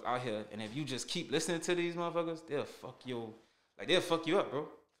motherfuckers out here. And if you just keep listening to these motherfuckers, they'll fuck you up, bro.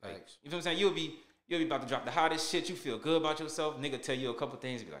 Like, you feel what I'm saying? You'll be about to drop the hottest shit. You feel good about yourself. Nigga tell you a couple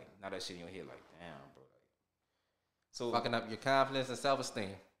things. Be like, now that shit in your head. Like, damn, bro. Like, so fucking up your confidence and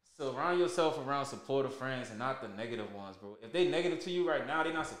self-esteem. Surround yourself around supportive friends and not the negative ones, bro. If they negative to you right now,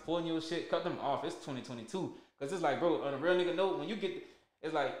 they not supporting your shit, cut them off. It's 2022. Because it's like, bro, on a real nigga note, when you get,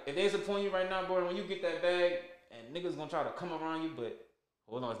 it's like, if they supporting you right now, bro, when you get that bag, and niggas gonna try to come around you, but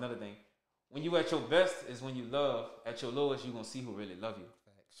hold on, it's another thing. When you at your best is when you love. At your lowest, you gonna see who really love you.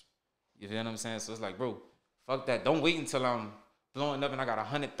 Facts. You feel what I'm saying? So it's like, bro, fuck that. Don't wait until I'm blowing up and I got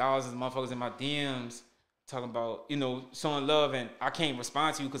 100,000 motherfuckers in my DMs talking about, you know, showing love and I can't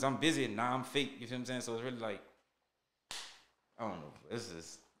respond to you because I'm busy and now I'm fake. You feel what I'm saying? So it's really like, I don't know.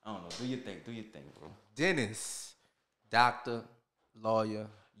 I don't know. Do your thing, bro. Dennis, doctor, lawyer,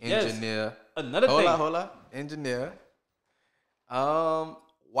 engineer. Yes. Another thing. Hold up. Engineer.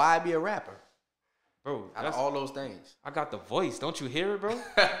 Why be a rapper? Bro, out of all those things. I got the voice. Don't you hear it, bro?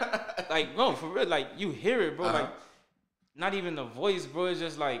 Like, bro, for real, like, you hear it, bro. Like, not even the voice, bro. It's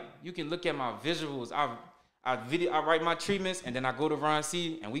just like you can look at my visuals. I write my treatments, and then I go to Ron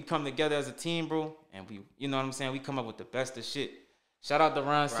C, and we come together as a team, bro. And we, you know what I'm saying? We come up with the best of shit. Shout out to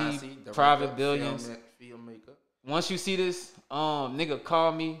Ron C, Private Billions. Filmmaker. Once you see this, nigga,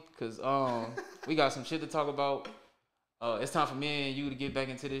 call me, cause we got some shit to talk about. It's time for me and you to get back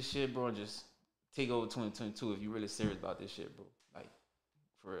into this shit, bro, and just take over 2022 if you really serious about this shit, bro. Like,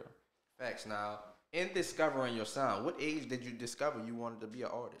 for real. Facts. Now, in discovering your sound, what age did you discover you wanted to be an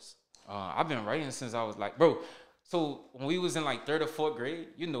artist? I've been writing since I was like, bro. So when we was in like 3rd or 4th grade,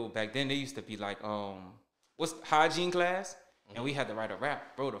 you know, back then they used to be like, what's hygiene class? And we had to write a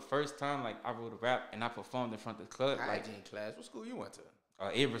rap, bro. The first time, like, I wrote a rap and I performed in front of the club. Hygiene class. What school you went to?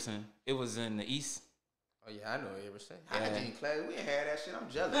 Aberson. It was in the East. Oh yeah, I know Aberson. Hygiene class. We ain't had that shit. I'm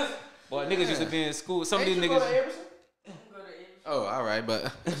jealous. Boy, niggas used to be in school. Some of these Go niggas. to Aberson? Oh, all right,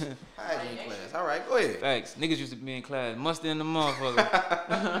 but hygiene class. All right, go ahead. Facts. Niggas used to be in class. Must in the motherfucker.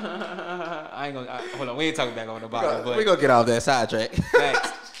 I ain't gonna. Hold on. We ain't talking back on the bottom. But we gonna get off that sidetrack.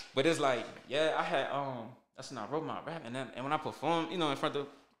 Facts. But it's like, yeah, I had that's when I wrote my rap, and when I performed, you know, in front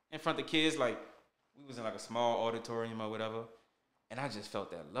of kids, like we was in like a small auditorium or whatever, and I just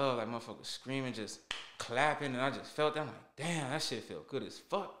felt that love, like motherfuckers screaming, just clapping, and I just felt that. I'm like, damn, that shit feel good as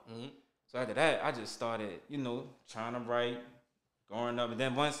fuck. Mm-hmm. So after that, I just started, you know, trying to write, growing up, and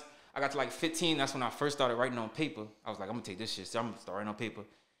then once I got to like 15, that's when I first started writing on paper. I was like, I'm gonna take this shit, so I'm gonna start writing on paper.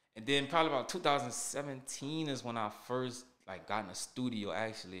 And then probably about 2017 is when I first like got in a studio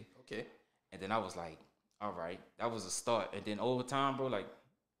actually. Okay. And then I was like, all right, that was a start. And then over time, bro, like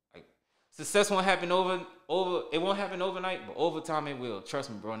success won't happen it won't happen overnight, but over time it will. Trust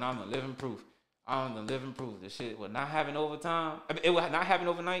me, bro. And I'm the living proof. I'm the living proof. This shit will not happen overtime. I mean, it will not happen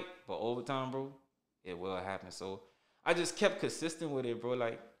overnight, but over time, bro, it will happen. So I just kept consistent with it, bro.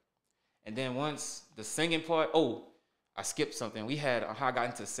 Like, and then once the singing part, I skipped something. We had how I got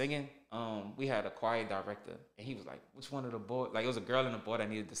into singing. We had a choir director, and he was like, "Which one of the boys?" Like, it was a girl and a boy that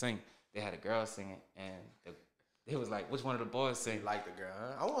needed to sing. They had a girl singing, and it was like, "Which one of the boys sing?" You like the girl,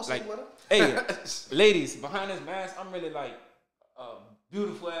 huh? I want to sing with her. Hey, ladies, behind this mask, I'm really like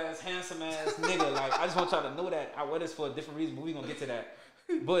beautiful ass, handsome ass nigga. Like, I just want y'all to know that I wear this for a different reason, but we gonna get to that.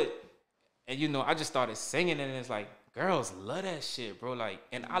 But, and you know, I just started singing, and it's like, girls love that shit, bro. Like,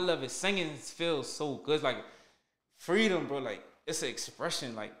 and I love it. Singing feels so good. It's like freedom, bro. Like, it's an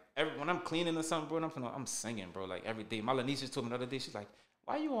expression. Like, when I'm cleaning or something, bro, I'm singing, bro. Like, every day. My little niece just told me the other day, she's like,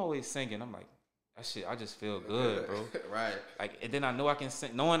 "Why you always singing?" I'm like, that shit, I just feel good, bro. Right. Like, and then I know I can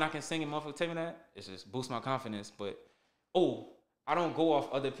sing. Knowing I can sing and motherfucker tell me that, it just boosts my confidence. But, I don't go off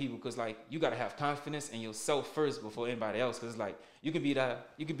other people, because, like, you got to have confidence in yourself first before anybody else. Because, like,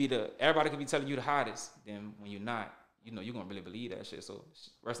 everybody could be telling you the hottest. Then when you're not, you know, you're going to really believe that shit. So,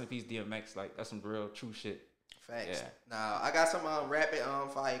 rest in peace, DMX. Like, that's some real true shit. Facts. Yeah. Now, I got some rapid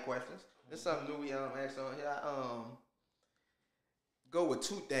fire questions. This is something new we asked on here. Go with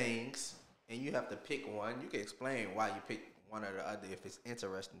two things, and you have to pick one. You can explain why you pick one or the other if it's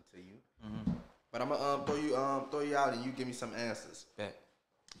interesting to you. Mm-hmm. But I'm gonna throw you out, and you give me some answers. Bet.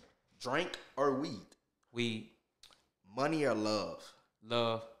 Drink or weed? Weed. Money or love?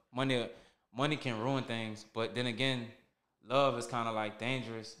 Love. Money can ruin things, but then again, love is kind of like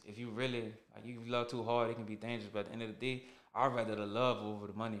dangerous. If you really like, you love too hard, it can be dangerous. But at the end of the day, I'd rather the love over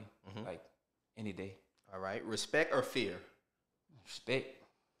the money, like any day. All right. Respect or fear? Respect.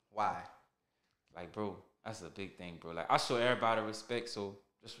 Why? Like, bro, that's a big thing, bro. Like, I show everybody respect, so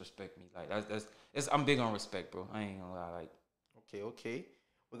just respect me. Like, I'm big on respect, bro. I ain't gonna lie. Like, okay.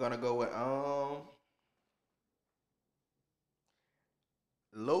 We're gonna go with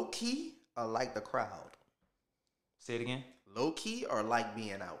low key or like the crowd. Say it again. Low key or like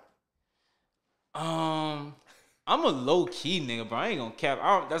being out. I'm a low key nigga, bro. I ain't gonna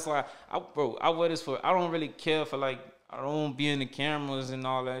cap. That's why I wear this for. I don't really care for, like, I don't be in the cameras and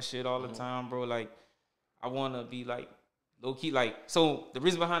all that shit all the time, bro. Like, I wanna be like low key. Like, so the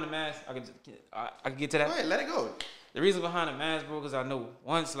reason behind the mask, I can get to that. Go ahead, let it go. The reason behind the mask, bro, because I know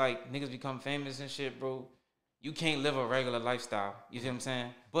once, like, niggas become famous and shit, bro, you can't live a regular lifestyle. You feel what I'm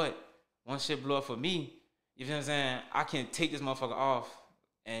saying? But once shit blow up for me, you feel what I'm saying? I can take this motherfucker off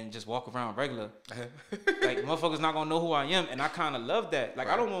and just walk around regular. Like, motherfuckers not gonna know who I am, and I kind of love that. Like,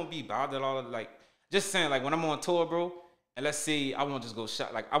 right. I don't want to be bothered all of, like, just saying, like, when I'm on tour, bro, and let's say I want to just go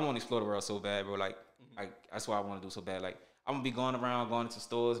shop, like, I want to explore the world so bad, bro. Like, that's what I want to do so bad. Like, I'm gonna be going around, going into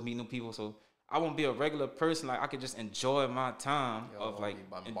stores, meeting new people, so I won't be a regular person. Like, I could just enjoy my time of, like, be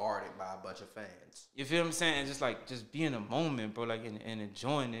bombarded by a bunch of fans. You feel what I'm saying? And just be in the moment, bro, like, and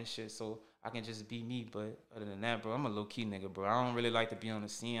enjoying this shit, so I can just be me. But other than that, bro, I'm a low key nigga, bro. I don't really like to be on the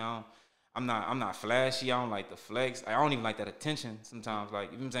scene. I I'm not flashy. I don't like the flex. I don't even like that attention sometimes.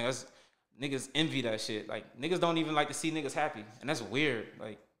 Like, you know what I'm saying? Niggas envy that shit. Like, niggas don't even like to see niggas happy. And that's weird.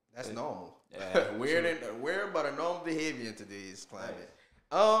 Like, that's normal. Yeah. weird but a normal behavior in today's climate.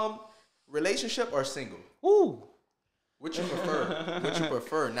 Relationship or single? Ooh. What you prefer? What you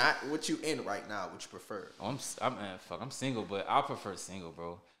prefer? Not what you in right now. What you prefer? I'm single, but I prefer single,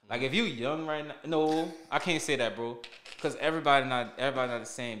 bro. Like, if you young right now, no, I can't say that, bro. Cause everybody not the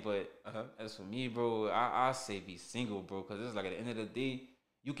same. But as for me, bro, I say be single, bro. Cause it's like at the end of the day,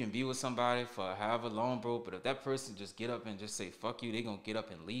 you can be with somebody for however long, bro. But if that person just get up and just say fuck you, they gonna get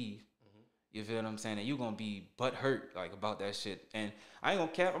up and leave. You feel what I'm saying? And you gonna be butthurt like about that shit. And I ain't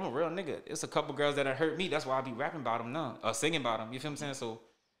gonna cap. I'm a real nigga. It's a couple girls that hurt me. That's why I be rapping about them now, or singing about them. You feel what I'm saying? So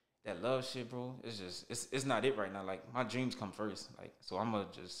that love shit, bro, it's just it's not it right now. Like, my dreams come first. Like, so I'm gonna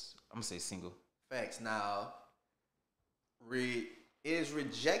say single. Facts. Now, is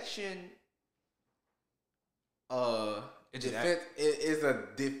rejection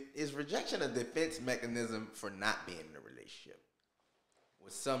is rejection a defense mechanism for not being in a relationship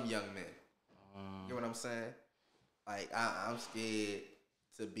with some young men? You know what I'm saying? Like, I'm scared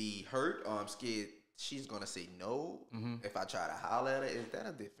to be hurt, or I'm scared she's gonna say no if I try to holler at her. Is that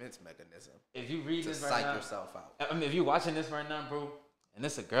a defense mechanism? If you read this right psych now, yourself out. I mean, if you watching this right now, bro, and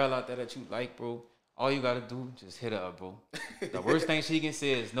there's a girl out there that you like, bro, all you gotta do just hit her up, bro. The worst thing she can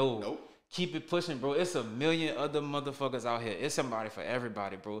say is no. Nope. Keep it pushing, bro. It's a million other motherfuckers out here. It's somebody for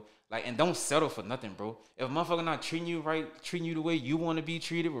everybody, bro. Like, and don't settle for nothing, bro. If a motherfucker not treating you right, treating you the way you want to be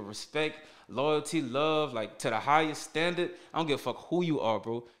treated, with respect, loyalty, love, like to the highest standard, I don't give a fuck who you are,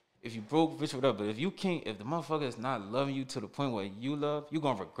 bro. If you broke, rich, whatever. But if you can't, if the motherfucker is not loving you to the point where you love, you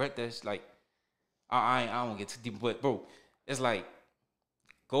gonna regret that shit. Like, I don't get too deep, but bro, it's like,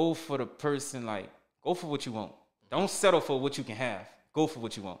 go for the person, like, go for what you want. Don't settle for what you can have. Go for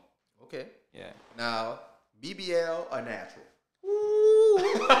what you want. Okay. Yeah. Now, BBL or natural?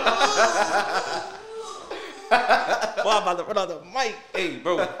 Boy, I'm about to run out the mic. Hey,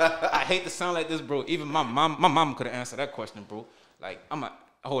 bro, I hate to sound like this, bro. Even my mom could have answered that question, bro. Like,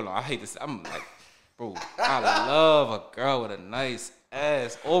 hold on, I hate this. I'm like, bro, I love a girl with a nice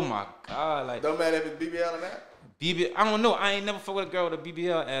ass. Oh my God, like, Don't matter if it's BBL or not. I don't know. I ain't never fucked with a girl with a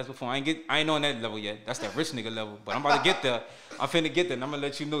BBL ass before. I ain't on that level yet. That's that rich nigga level. But I'm about to get there. I'm finna get there, and I'm gonna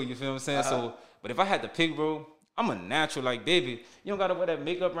let you know. You feel what I'm saying? So, but if I had to pick, bro, I'm a natural. Like, baby, you don't gotta wear that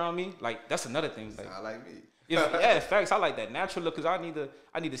makeup around me. Like, that's another thing. Like, Sound like me. yeah, facts. I like that natural look, cause I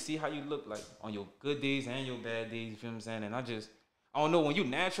need to see how you look, like, on your good days and your bad days. You feel what I'm saying? And I don't know, when you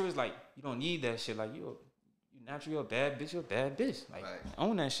natural, it's like you don't need that shit. Like, you natural, you're a bad bitch. You're a bad bitch. Like, right.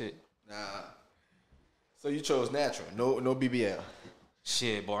 Own that shit. Nah. So you chose natural, no BBL.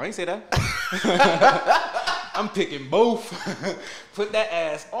 Shit, boy, I ain't say that. I'm picking both. Put that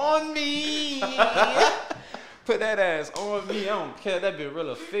ass on me. Put that ass on me. I don't care. That bitch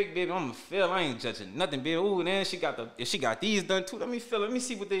real or fake, baby. I'ma feel. I ain't judging nothing, baby. Ooh, then if she got these done too, let me feel. Let me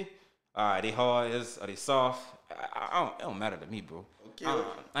see what they. Alright, they hard. Are they soft? It don't matter to me, bro. Okay.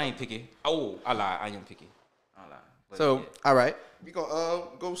 I ain't picky. Oh, I lie. I am picky. I lie. But so, yeah. All right, we gonna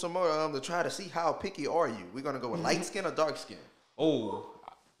go some more to try to see how picky are you. We're gonna go with light skin or dark skin. Oh,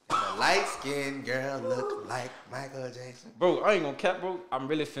 a light skin girl look like Michael Jackson. Bro, I ain't gonna cap, bro. I'm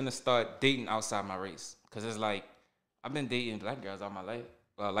really finna start dating outside my race, cause it's like I've been dating black girls all my life,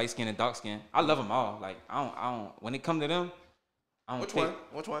 light skin and dark skin. I love them all. Like, I don't. When it come to them, I don't.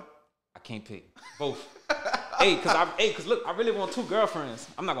 Which one? I can't pick both. Cause look, I really want 2 girlfriends.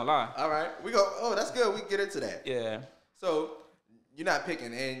 I'm not gonna lie. All right, we go. Oh, that's good. We can get into that. Yeah. So you're not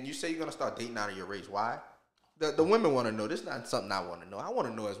picking, and you say you're gonna start dating out of your race. Why? The women want to know. This is not something I want to know. I want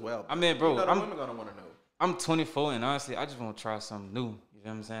to know as well. I mean, bro, the women gonna want to know. I'm 24, and honestly, I just want to try something new. You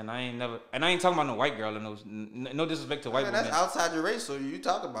know what I'm saying? I ain't talking about no white girl or no disrespect to white women. That's outside your race, so you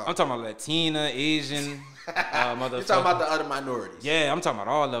talking about. I'm talking about Latina, Asian, motherfucker. You're talking about the other minorities. Yeah, I'm talking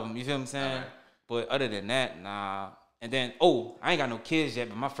about all of them. You feel what I'm saying? Right. But other than that, nah. And then, I ain't got no kids yet,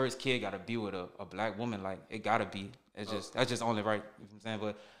 but my first kid gotta be with a black woman. Like, it gotta be. That's just only right. You know what I'm saying?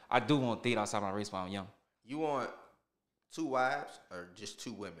 But I do want to date outside my race while I'm young. You want 2 wives or just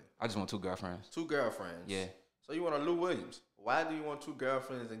 2 women? I just want 2 girlfriends. 2 girlfriends. Yeah. So you want a Lou Williams? Why do you want 2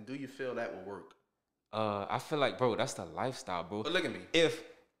 girlfriends, and do you feel that will work? I feel like, bro, that's the lifestyle, bro. But look at me.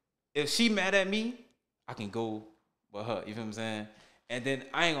 If she mad at me, I can go with her. You feel what I'm saying? And then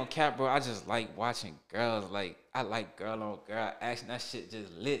I ain't gonna cap, bro. I just like watching girls. Like, I like girl on girl action. That shit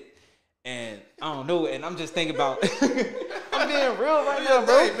just lit. And I don't know. And I'm just thinking about. I'm being real right now,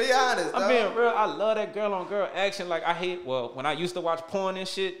 bro. Hey, be honest. I'm being real. I love that girl on girl action. Like, when I used to watch porn and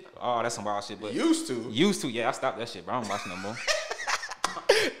shit. Oh, that's some wild shit. But used to. Yeah, I stopped that shit, bro. I don't watch no more.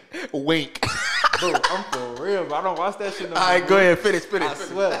 Wink. Bro, I'm for real, bro. I don't watch that shit no more. All right, go ahead, finish. I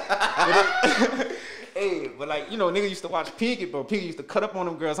swear. Hey, but like, you know, nigga used to watch Pinky, bro. Pinky used to cut up on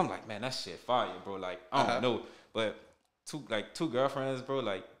them girls. I'm like, man, that shit fire, bro. Like, I don't know. But two girlfriends, bro,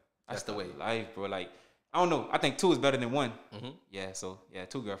 like, that's the way. Life, bro. Like, I don't know. I think 2 is better than 1. Yeah, so, yeah,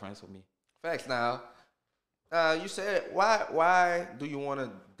 2 girlfriends with me. Facts. Now, you said, why do you want to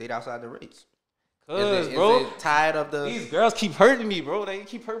date outside the race? Cause, bro, is it tired of these girls keep hurting me, bro. They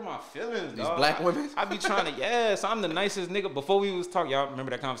keep hurting my feelings, these dog. black women? I be trying to, so I'm the nicest nigga. Before we was talking, y'all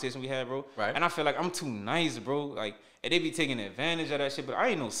remember that conversation we had, bro? Right. And I feel like I'm too nice, bro. Like, and they be taking advantage of that shit, but I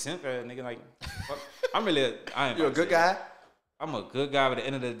ain't no simp ass nigga. Like, fuck. I'm really, you a good guy? I'm a good guy, but at the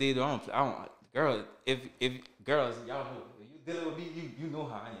end of the day, though, I don't, girl, if girls, y'all know, if you dealing with me, you know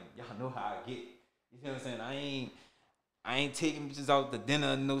how I am. Y'all know how I get. You feel what I'm saying? I ain't taking bitches out to dinner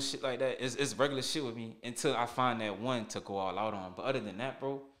and no shit like that. It's regular shit with me until I find that one to go all out on. But other than that,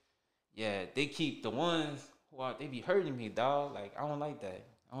 bro, yeah, they keep the ones who are, they be hurting me, dog. Like, I don't like that.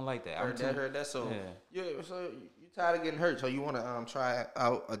 Heard that. So yeah, so you tired of getting hurt? So you want to try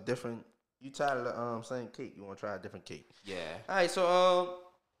out a different? You tired of the same cake? You want to try a different cake? Yeah. All right. So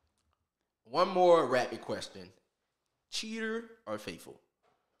one more rapid question: cheater or faithful?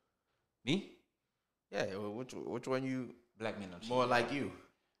 Me? Yeah, which one you black men don't cheat. more like you,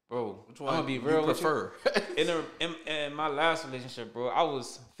 bro? Which one I'm gonna be real you prefer? in my last relationship, bro, I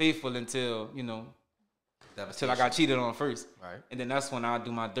was faithful until until I got cheated on first, right? And then that's when I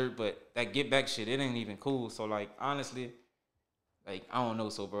do my dirt. But that get back shit, it ain't even cool. So like honestly, like I don't know.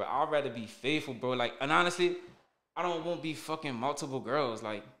 So bro, I'd rather be faithful, bro. Like and honestly, I don't want to be fucking multiple girls.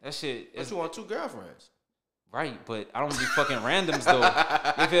 Like that shit. But you want 2 girlfriends. Right, but I don't be fucking randoms though.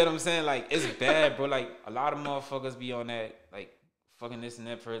 You feel what I'm saying? Like it's bad, bro. Like a lot of motherfuckers be on that, like fucking this and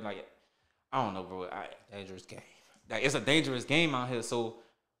that person. Like I don't know, bro. Dangerous game. Like it's a dangerous game out here. So,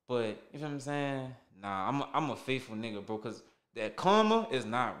 but you feel what I'm saying? Nah, I'm a faithful nigga, bro. Cause that karma is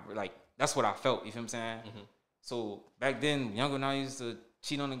not like that's what I felt. You feel what I'm saying? So back then, younger when I used to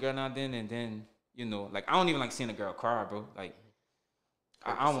cheat on a girl now and then like I don't even like seeing a girl cry, bro. Like.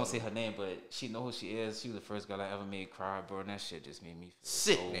 I don't want to say her name, but she know who she is. She was the first girl I ever made cry, bro. And that shit just made me feel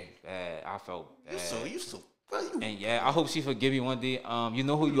sick, so bad. I felt bad. You so. And yeah, I hope she forgive me one day. You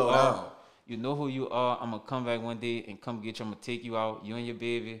know who you are. You know who you are. I'm gonna come back one day and come get you. I'm gonna take you out, you and your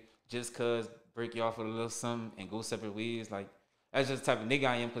baby, just cause break you off with a little something and go separate ways. Like that's just the type of nigga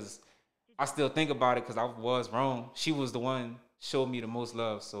I am. Cause I still think about it. Cause I was wrong. She was the one showed me the most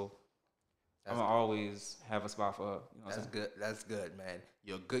love. So. I'm gonna always have a spot for her. You know that's good. That's good, man.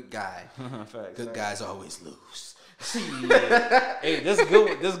 You're a good guy. Facts, good guys always lose. Hey, this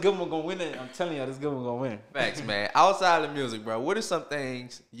good one gonna win it. I'm telling you, this good one gonna win. Facts, man. Outside of music, bro, what are some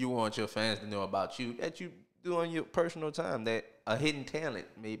things you want your fans to know about you that you do on your personal time, that a hidden talent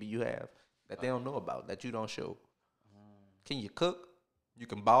maybe you have that they don't know about, that you don't show? Can you cook? You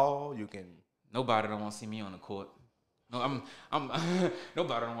can ball? You can. Nobody don't want to see me on the court. No, I'm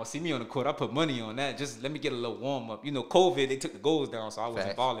nobody don't want to see me on the court. I put money on that. Just let me get a little warm up. You know, COVID, they took the goals down, so I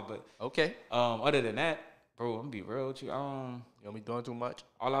wasn't balling. But okay. Other than that, bro, I'm gonna be real with you. You don't be doing too much.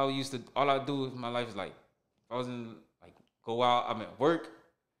 All I do in my life is like, if I was in like go out, I'm at work,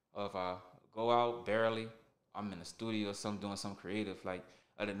 or if I go out barely, I'm in the studio or something doing something creative. Like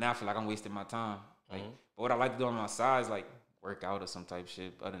other than that, I feel like I'm wasting my time. Like, but what I like to do on my side is like work out or some type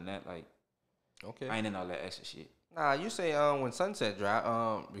shit. Other than that, like, okay, I ain't in all that extra shit. Nah, you say when Sunset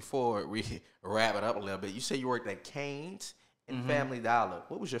dropped, before we wrap it up a little bit, you say you worked at Cane's and Family Dollar.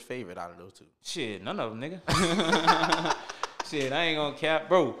 What was your favorite out of those 2? Shit, none of them, nigga. Shit, I ain't gonna cap,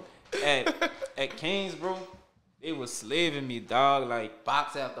 bro. At Cane's, bro, they was slaving me, dog. Like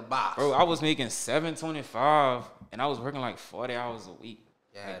box after box. Bro, I was making $725 and I was working like 40 hours a week.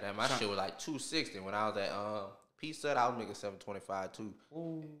 Yeah, like, my shit was like $260 when I was at Pizza Hut. I was making $725 too.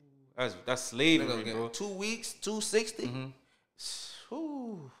 Ooh. That's slavery, bro. 2 weeks, $260.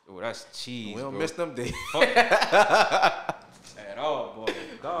 Ooh, that's cheese. We don't bro. miss them days at all, boy.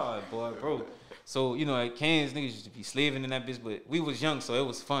 God, boy, bro. So at Cane's, niggas used to be slaving in that bitch, but we was young, so it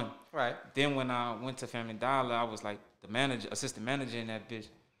was fun. Right. Then when I went to Family Dollar, I was like the assistant manager in that bitch.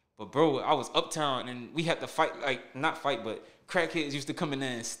 But bro, I was uptown and we had to fight, like not fight, but crackheads used to come in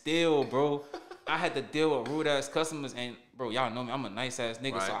there and steal, bro. I had to deal with rude ass customers, and bro, y'all know me, I'm a nice ass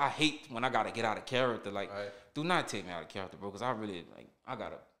nigga, right. So I hate when I gotta get out of character. Like, do not take me out of character, bro, because I really I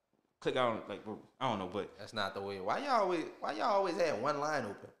gotta click out, like, bro, I don't know, but that's not the way. Why y'all always had one line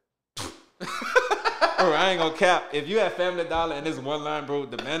open? Bro, I ain't gonna cap. If you have Family Dollar and there's one line, bro,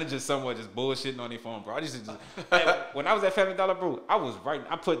 the manager's somewhere just bullshitting on their phone, bro. When I was at Family Dollar, bro, I was writing.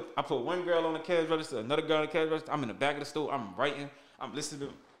 I put one girl on the cash register, another girl on the cash register. I'm in the back of the store. I'm writing. I'm listening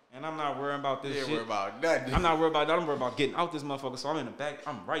to And I'm not worrying about this shit. Worry about nothing. I'm not worried about that. I'm worried about getting out this motherfucker. So I'm in the back.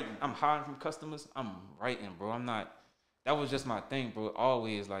 I'm writing. I'm hiding from customers. I'm writing, bro. I'm not. That was just my thing, bro.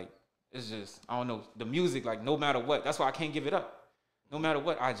 Always, like, it's just, I don't know. The music, like, no matter what. That's why I can't give it up. No matter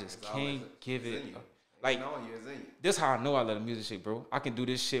what, I just can't give it up. Like, this how I know I love the music shit, bro. I can do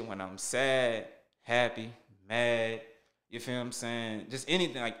this shit when I'm sad, happy, mad. You feel what I'm saying? Just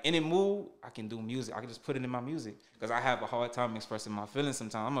anything, like any mood, I can do music. I can just put it in my music. Because I have a hard time expressing my feelings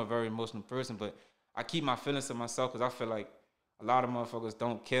sometimes. I'm a very emotional person, but I keep my feelings to myself because I feel like a lot of motherfuckers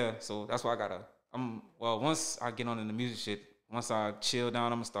don't care. So that's why I gotta, once I get on in the music shit, once I chill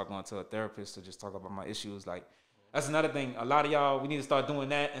down, I'm gonna start going to a therapist to just talk about my issues. Like, that's another thing. A lot of y'all, we need to start doing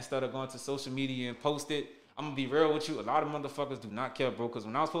that instead of going to social media and post it. I'm gonna be real with you. A lot of motherfuckers do not care, bro. Because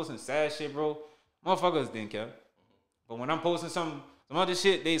when I was posting sad shit, bro, motherfuckers didn't care. But when I'm posting some other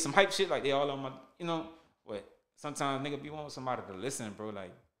shit, some hype shit, like they all on my, you know, what? Sometimes nigga be wanting somebody to listen, bro.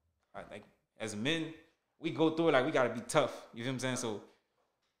 Like as men, we go through it like we gotta be tough. You feel what I'm saying? So,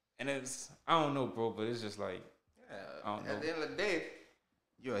 and it's, I don't know, bro, but it's just like, I don't know. At the end of the day,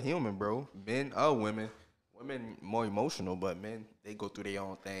 you're a human, bro. Men or women. Women more emotional, but men, they go through their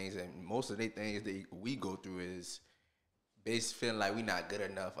own things, and most of the things we go through is basically feeling like we not good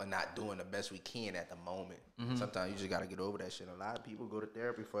enough or not doing the best we can at the moment. Sometimes you just gotta get over that shit. A lot of people go to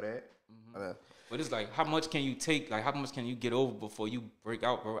therapy for that. But it's like, how much can you take? Like, how much can you get over before you break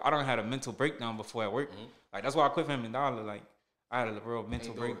out, bro? I done had a mental breakdown before at work. Like, that's why I quit for $1 Like, I had a real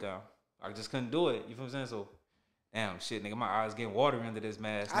mental breakdown. I just couldn't do it. You feel what I'm saying? So, damn, shit, nigga, my eyes getting watery under this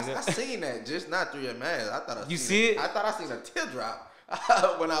mask, nigga. I seen that, just not through your mask. I thought you see it? I thought I seen a teardrop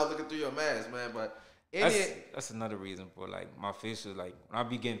when I was looking through your mask, man. But that's another reason, bro. Like, my face is like, when I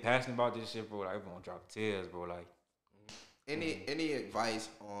be getting passionate about this shit, bro, like, I'm gonna drop tears, bro. Like, any advice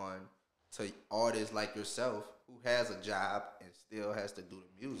to artists like yourself who has a job and still has to do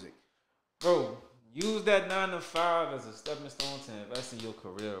the music? Bro, use that 9 to 5 as a stepping stone to invest in your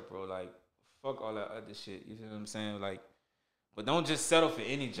career, bro. Like, fuck all that other shit. You feel what I'm saying? Like, but don't just settle for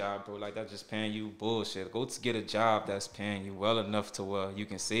any job, bro. Like, that's just paying you bullshit. Go to get a job that's paying you well enough to where you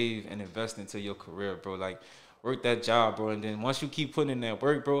can save and invest into your career, bro. Like, work that job, bro. And then once you keep putting in that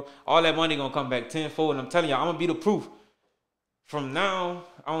work, bro, all that money gonna come back tenfold. And I'm telling y'all, I'm gonna be the proof. From now,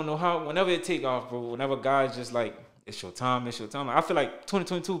 I don't know how, whenever it take off, bro, whenever guys just like, it's your time, it's your time. Like, I feel like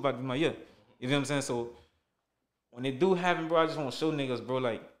 2022 about to be my year. You feel what I'm saying? So, when it do happen, bro, I just want to show niggas, bro,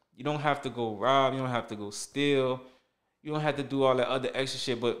 like, you don't have to go rob. You don't have to go steal. You don't have to do all that other extra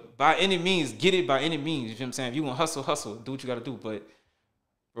shit. But by any means, get it by any means. You feel what I'm saying? If you want to hustle, do what you got to do. But,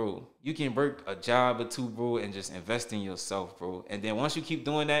 bro, you can work a job or two, bro, and just invest in yourself, bro. And then once you keep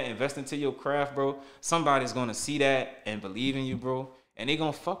doing that, invest into your craft, bro, somebody's going to see that and believe in you, bro. And they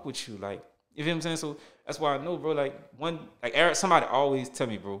going to fuck with you. Like, you feel what I'm saying? So that's why I know, bro, like somebody always tell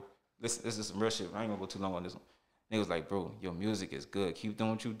me, bro, this is some real shit. I ain't going to go too long on this one. Niggas like, bro, your music is good. Keep doing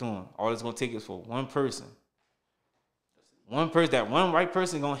what you doing. All it's gonna take is for one person. That one right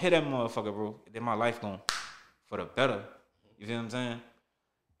person gonna hit that motherfucker, bro. Then my life gonna for the better. You feel what I'm saying?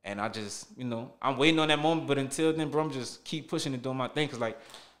 And I just, you know, I'm waiting on that moment. But until then, bro, I'm just keep pushing and doing my thing. Cause like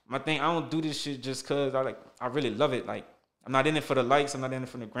my thing, I don't do this shit just cause I really love it. Like, I'm not in it for the likes. I'm not in it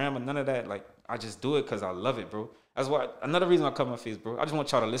for the gram or none of that. Like, I just do it cause I love it, bro. That's why, another reason I cover my face, bro. I just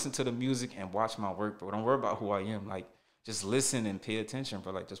want y'all to listen to the music and watch my work, bro. Don't worry about who I am. Like, just listen and pay attention,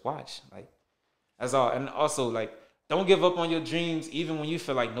 bro. Like, just watch. Like, that's all. And also, like, don't give up on your dreams even when you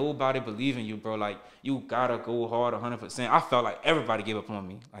feel like nobody believe in you, bro. Like, you gotta go hard 100%. I felt like everybody gave up on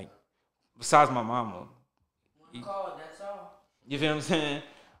me. Like, besides my mama. One call, that's all. You feel what I'm saying?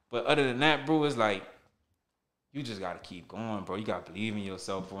 But other than that, bro, it's like, you just gotta keep going, bro. You gotta believe in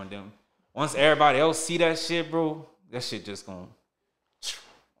yourself, bro. And then once everybody else see that shit, bro, that shit just gonna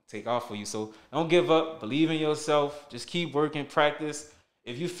take off for you. So don't give up. Believe in yourself. Just keep working, practice.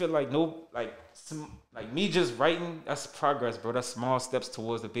 If you feel like me just writing, that's progress, bro. That's small steps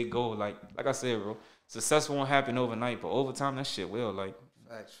towards the big goal. Like I said, bro, success won't happen overnight, but over time, that shit will. Like,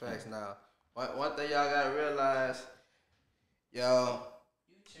 facts. Now, one thing y'all gotta realize, y'all,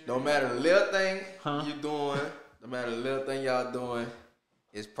 no matter the little thing you doing, no matter the little thing y'all doing,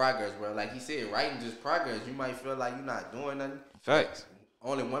 it's progress, bro. Like he said, writing just progress. You might feel like you're not doing nothing. Facts.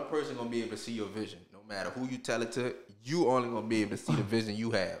 Only one person gonna be able to see your vision. No matter who you tell it to, you only gonna be able to see the vision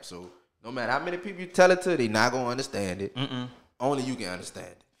you have. So no matter how many people you tell it to, they not gonna understand it. Only you can understand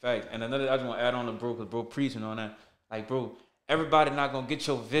it. Fact. And another, I just want to add on to bro, because bro preaching on that. Like, bro, everybody not gonna get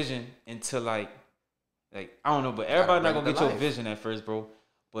your vision until like I don't know, but everybody not gonna get your vision at first, bro.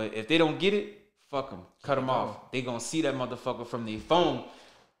 But if they don't get it, fuck them. Cut them off. They gonna see that motherfucker from their phone.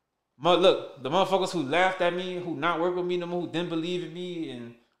 Look, the motherfuckers who laughed at me, who not work with me no more, who didn't believe in me,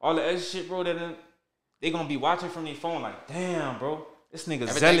 and all the extra shit, bro, that they gonna be watching from their phone like, damn, bro, this nigga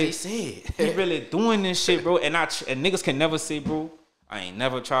Everything Zelly, he said. he really doing this shit, bro. And niggas can never say, bro, I ain't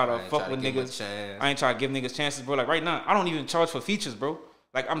never try to fuck with niggas. I ain't try to give niggas chances, bro. Like right now, I don't even charge for features, bro.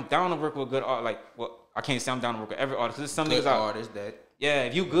 Like I'm down to work with good art. Like, well, I can't say I'm down to work with every artist. There's some good niggas out. Artist that. Yeah,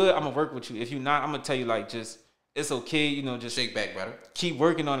 if you good, I'm gonna work with you. If you not, I'm gonna tell you like just it's okay, you know, just shake back, brother. Keep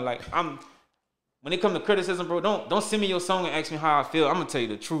working on it. Like when it comes to criticism, bro, don't send me your song and ask me how I feel. I'm gonna tell you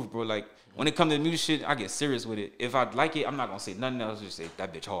the truth, bro. Like when it comes to music shit, I get serious with it. If I like it, I'm not gonna say nothing else. Just say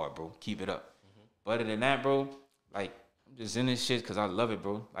that bitch hard, bro. Keep it up. But other than that, bro, like I'm just in this shit because I love it,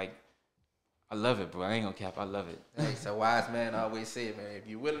 bro. Like I love it, bro. I ain't gonna cap. I love it. Hey, so wise man always said, man, if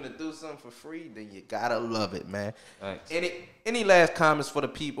you're willing to do something for free, then you gotta love it, man. Thanks. Any last comments for the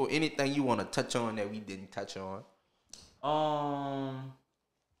people? Anything you want to touch on that we didn't touch on?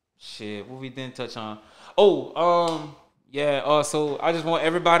 Shit, what we didn't touch on? Yeah. So I just want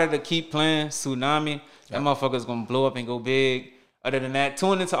everybody to keep playing Tsunami. That motherfucker's gonna blow up and go big. Other than that,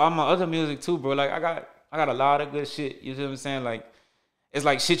 tune into all my other music too, bro. Like I got a lot of good shit. You see what I'm saying? Like it's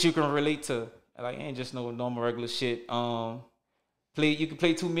like shit you can relate to. Like ain't just no normal regular shit. You can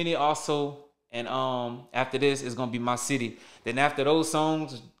play Too Many also, and after this it's gonna be My City. Then after those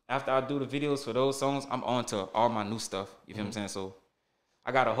songs, after I do the videos for those songs, I'm on to all my new stuff. You feel what I'm saying? So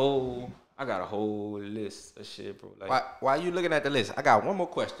I got a whole list of shit, bro. Like while you looking at the list, I got one more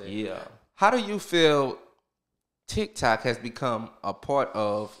question. Yeah. How do you feel TikTok has become a part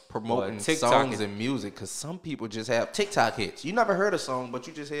of promoting songs and music? Because some people just have TikTok hits. You never heard a song, but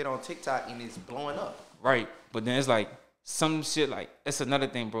you just hear it on TikTok and it's blowing up. Right. But then it's like some shit like, it's another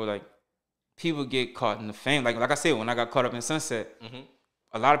thing, bro. Like people get caught in the fame. Like I said, when I got caught up in Sunset,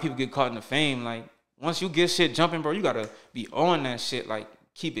 a lot of people get caught in the fame. Like once you get shit jumping, bro, you got to be on that shit. Like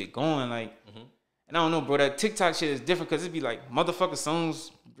keep it going. Like, and I don't know, bro, that TikTok shit is different because it be like motherfucker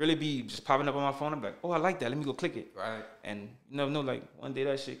songs really be just popping up on my phone. I'm like, oh, I like that. Let me go click it. Right. And you never know, like, one day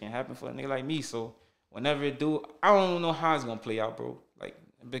that shit can happen for a nigga like me. So whenever it do, I don't know how it's going to play out, bro. Like,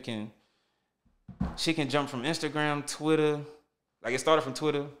 shit can jump from Instagram, Twitter. Like, it started from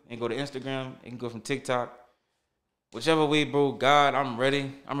Twitter and go to Instagram. It can go from TikTok. Whichever way, bro, God, I'm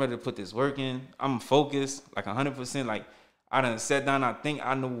ready. I'm ready to put this work in. I'm focused, like 100%. Like, I done sat down. I think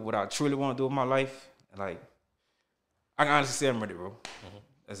I know what I truly want to do with my life. Like, I can honestly say I'm ready, bro.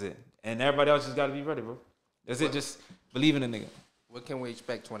 That's it. And everybody else just got to be ready, bro. That's it. Just believe in the nigga. What can we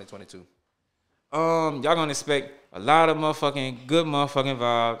expect 2022? Y'all gonna expect a lot of good motherfucking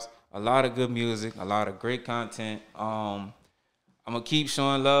vibes, a lot of good music, a lot of great content. I'm gonna keep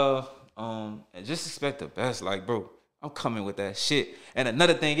showing love. And just expect the best. Like, bro, I'm coming with that shit. And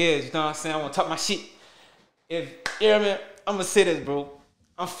another thing is, you know what I'm saying? I want to talk my shit. You know what I mean? I'm gonna say this, bro.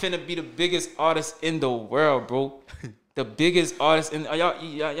 I'm finna be the biggest artist in the world, bro. The biggest artist in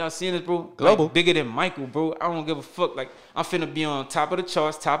y'all seeing this, bro? Global. Like, bigger than Michael, bro. I don't give a fuck. Like, I'm finna be on top of the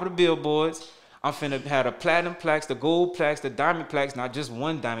charts, top of the billboards. I'm finna have the platinum plaques, the gold plaques, the diamond plaques, not just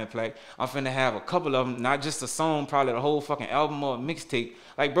one diamond plaque. I'm finna have a couple of them, not just a song, probably the whole fucking album or a mixtape.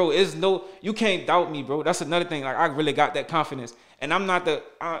 Like, bro, you can't doubt me, bro. That's another thing. Like, I really got that confidence. And I'm not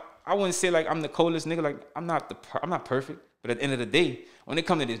I wouldn't say like I'm the coldest nigga. Like, I'm not perfect. But at the end of the day, when it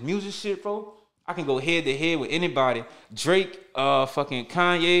comes to this music shit, bro, I can go head to head with anybody. Drake, fucking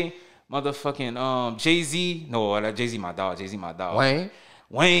Kanye, motherfucking Jay-Z. No, Jay-Z my dog. Jay-Z my dog.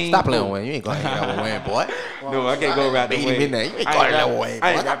 Wayne. Stop playing with Wayne. You ain't going to hang out with Wayne, boy. No, I can't go rap with Wayne. You ain't going to Wayne, boy.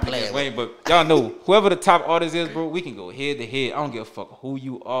 I ain't rapping with Wayne, but y'all know, whoever the top artist is, bro, we can go head to head. I don't give a fuck who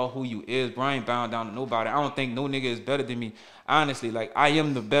you are, who you is, bro. I ain't bound down to nobody. I don't think no nigga is better than me. Honestly, like, I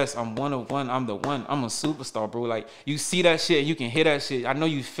am the best. I'm one of one. I'm the one. I'm a superstar, bro. Like, you see that shit, you can hear that shit. I know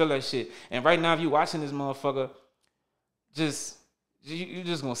you feel that shit. And right now, if you watching this motherfucker, you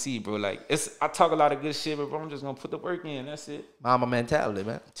just gonna see, bro. Like, I talk a lot of good shit, but bro, I'm just gonna put the work in. That's it. Mama mentality,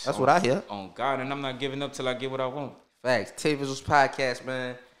 man. That's what I hear. On God, and I'm not giving up till I get what I want. Facts. TaeVi's podcast,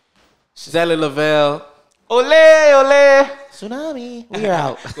 man. ZELLY, LAVELL. Ole, ole. Tsunami. We are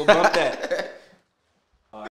out. Go bump that.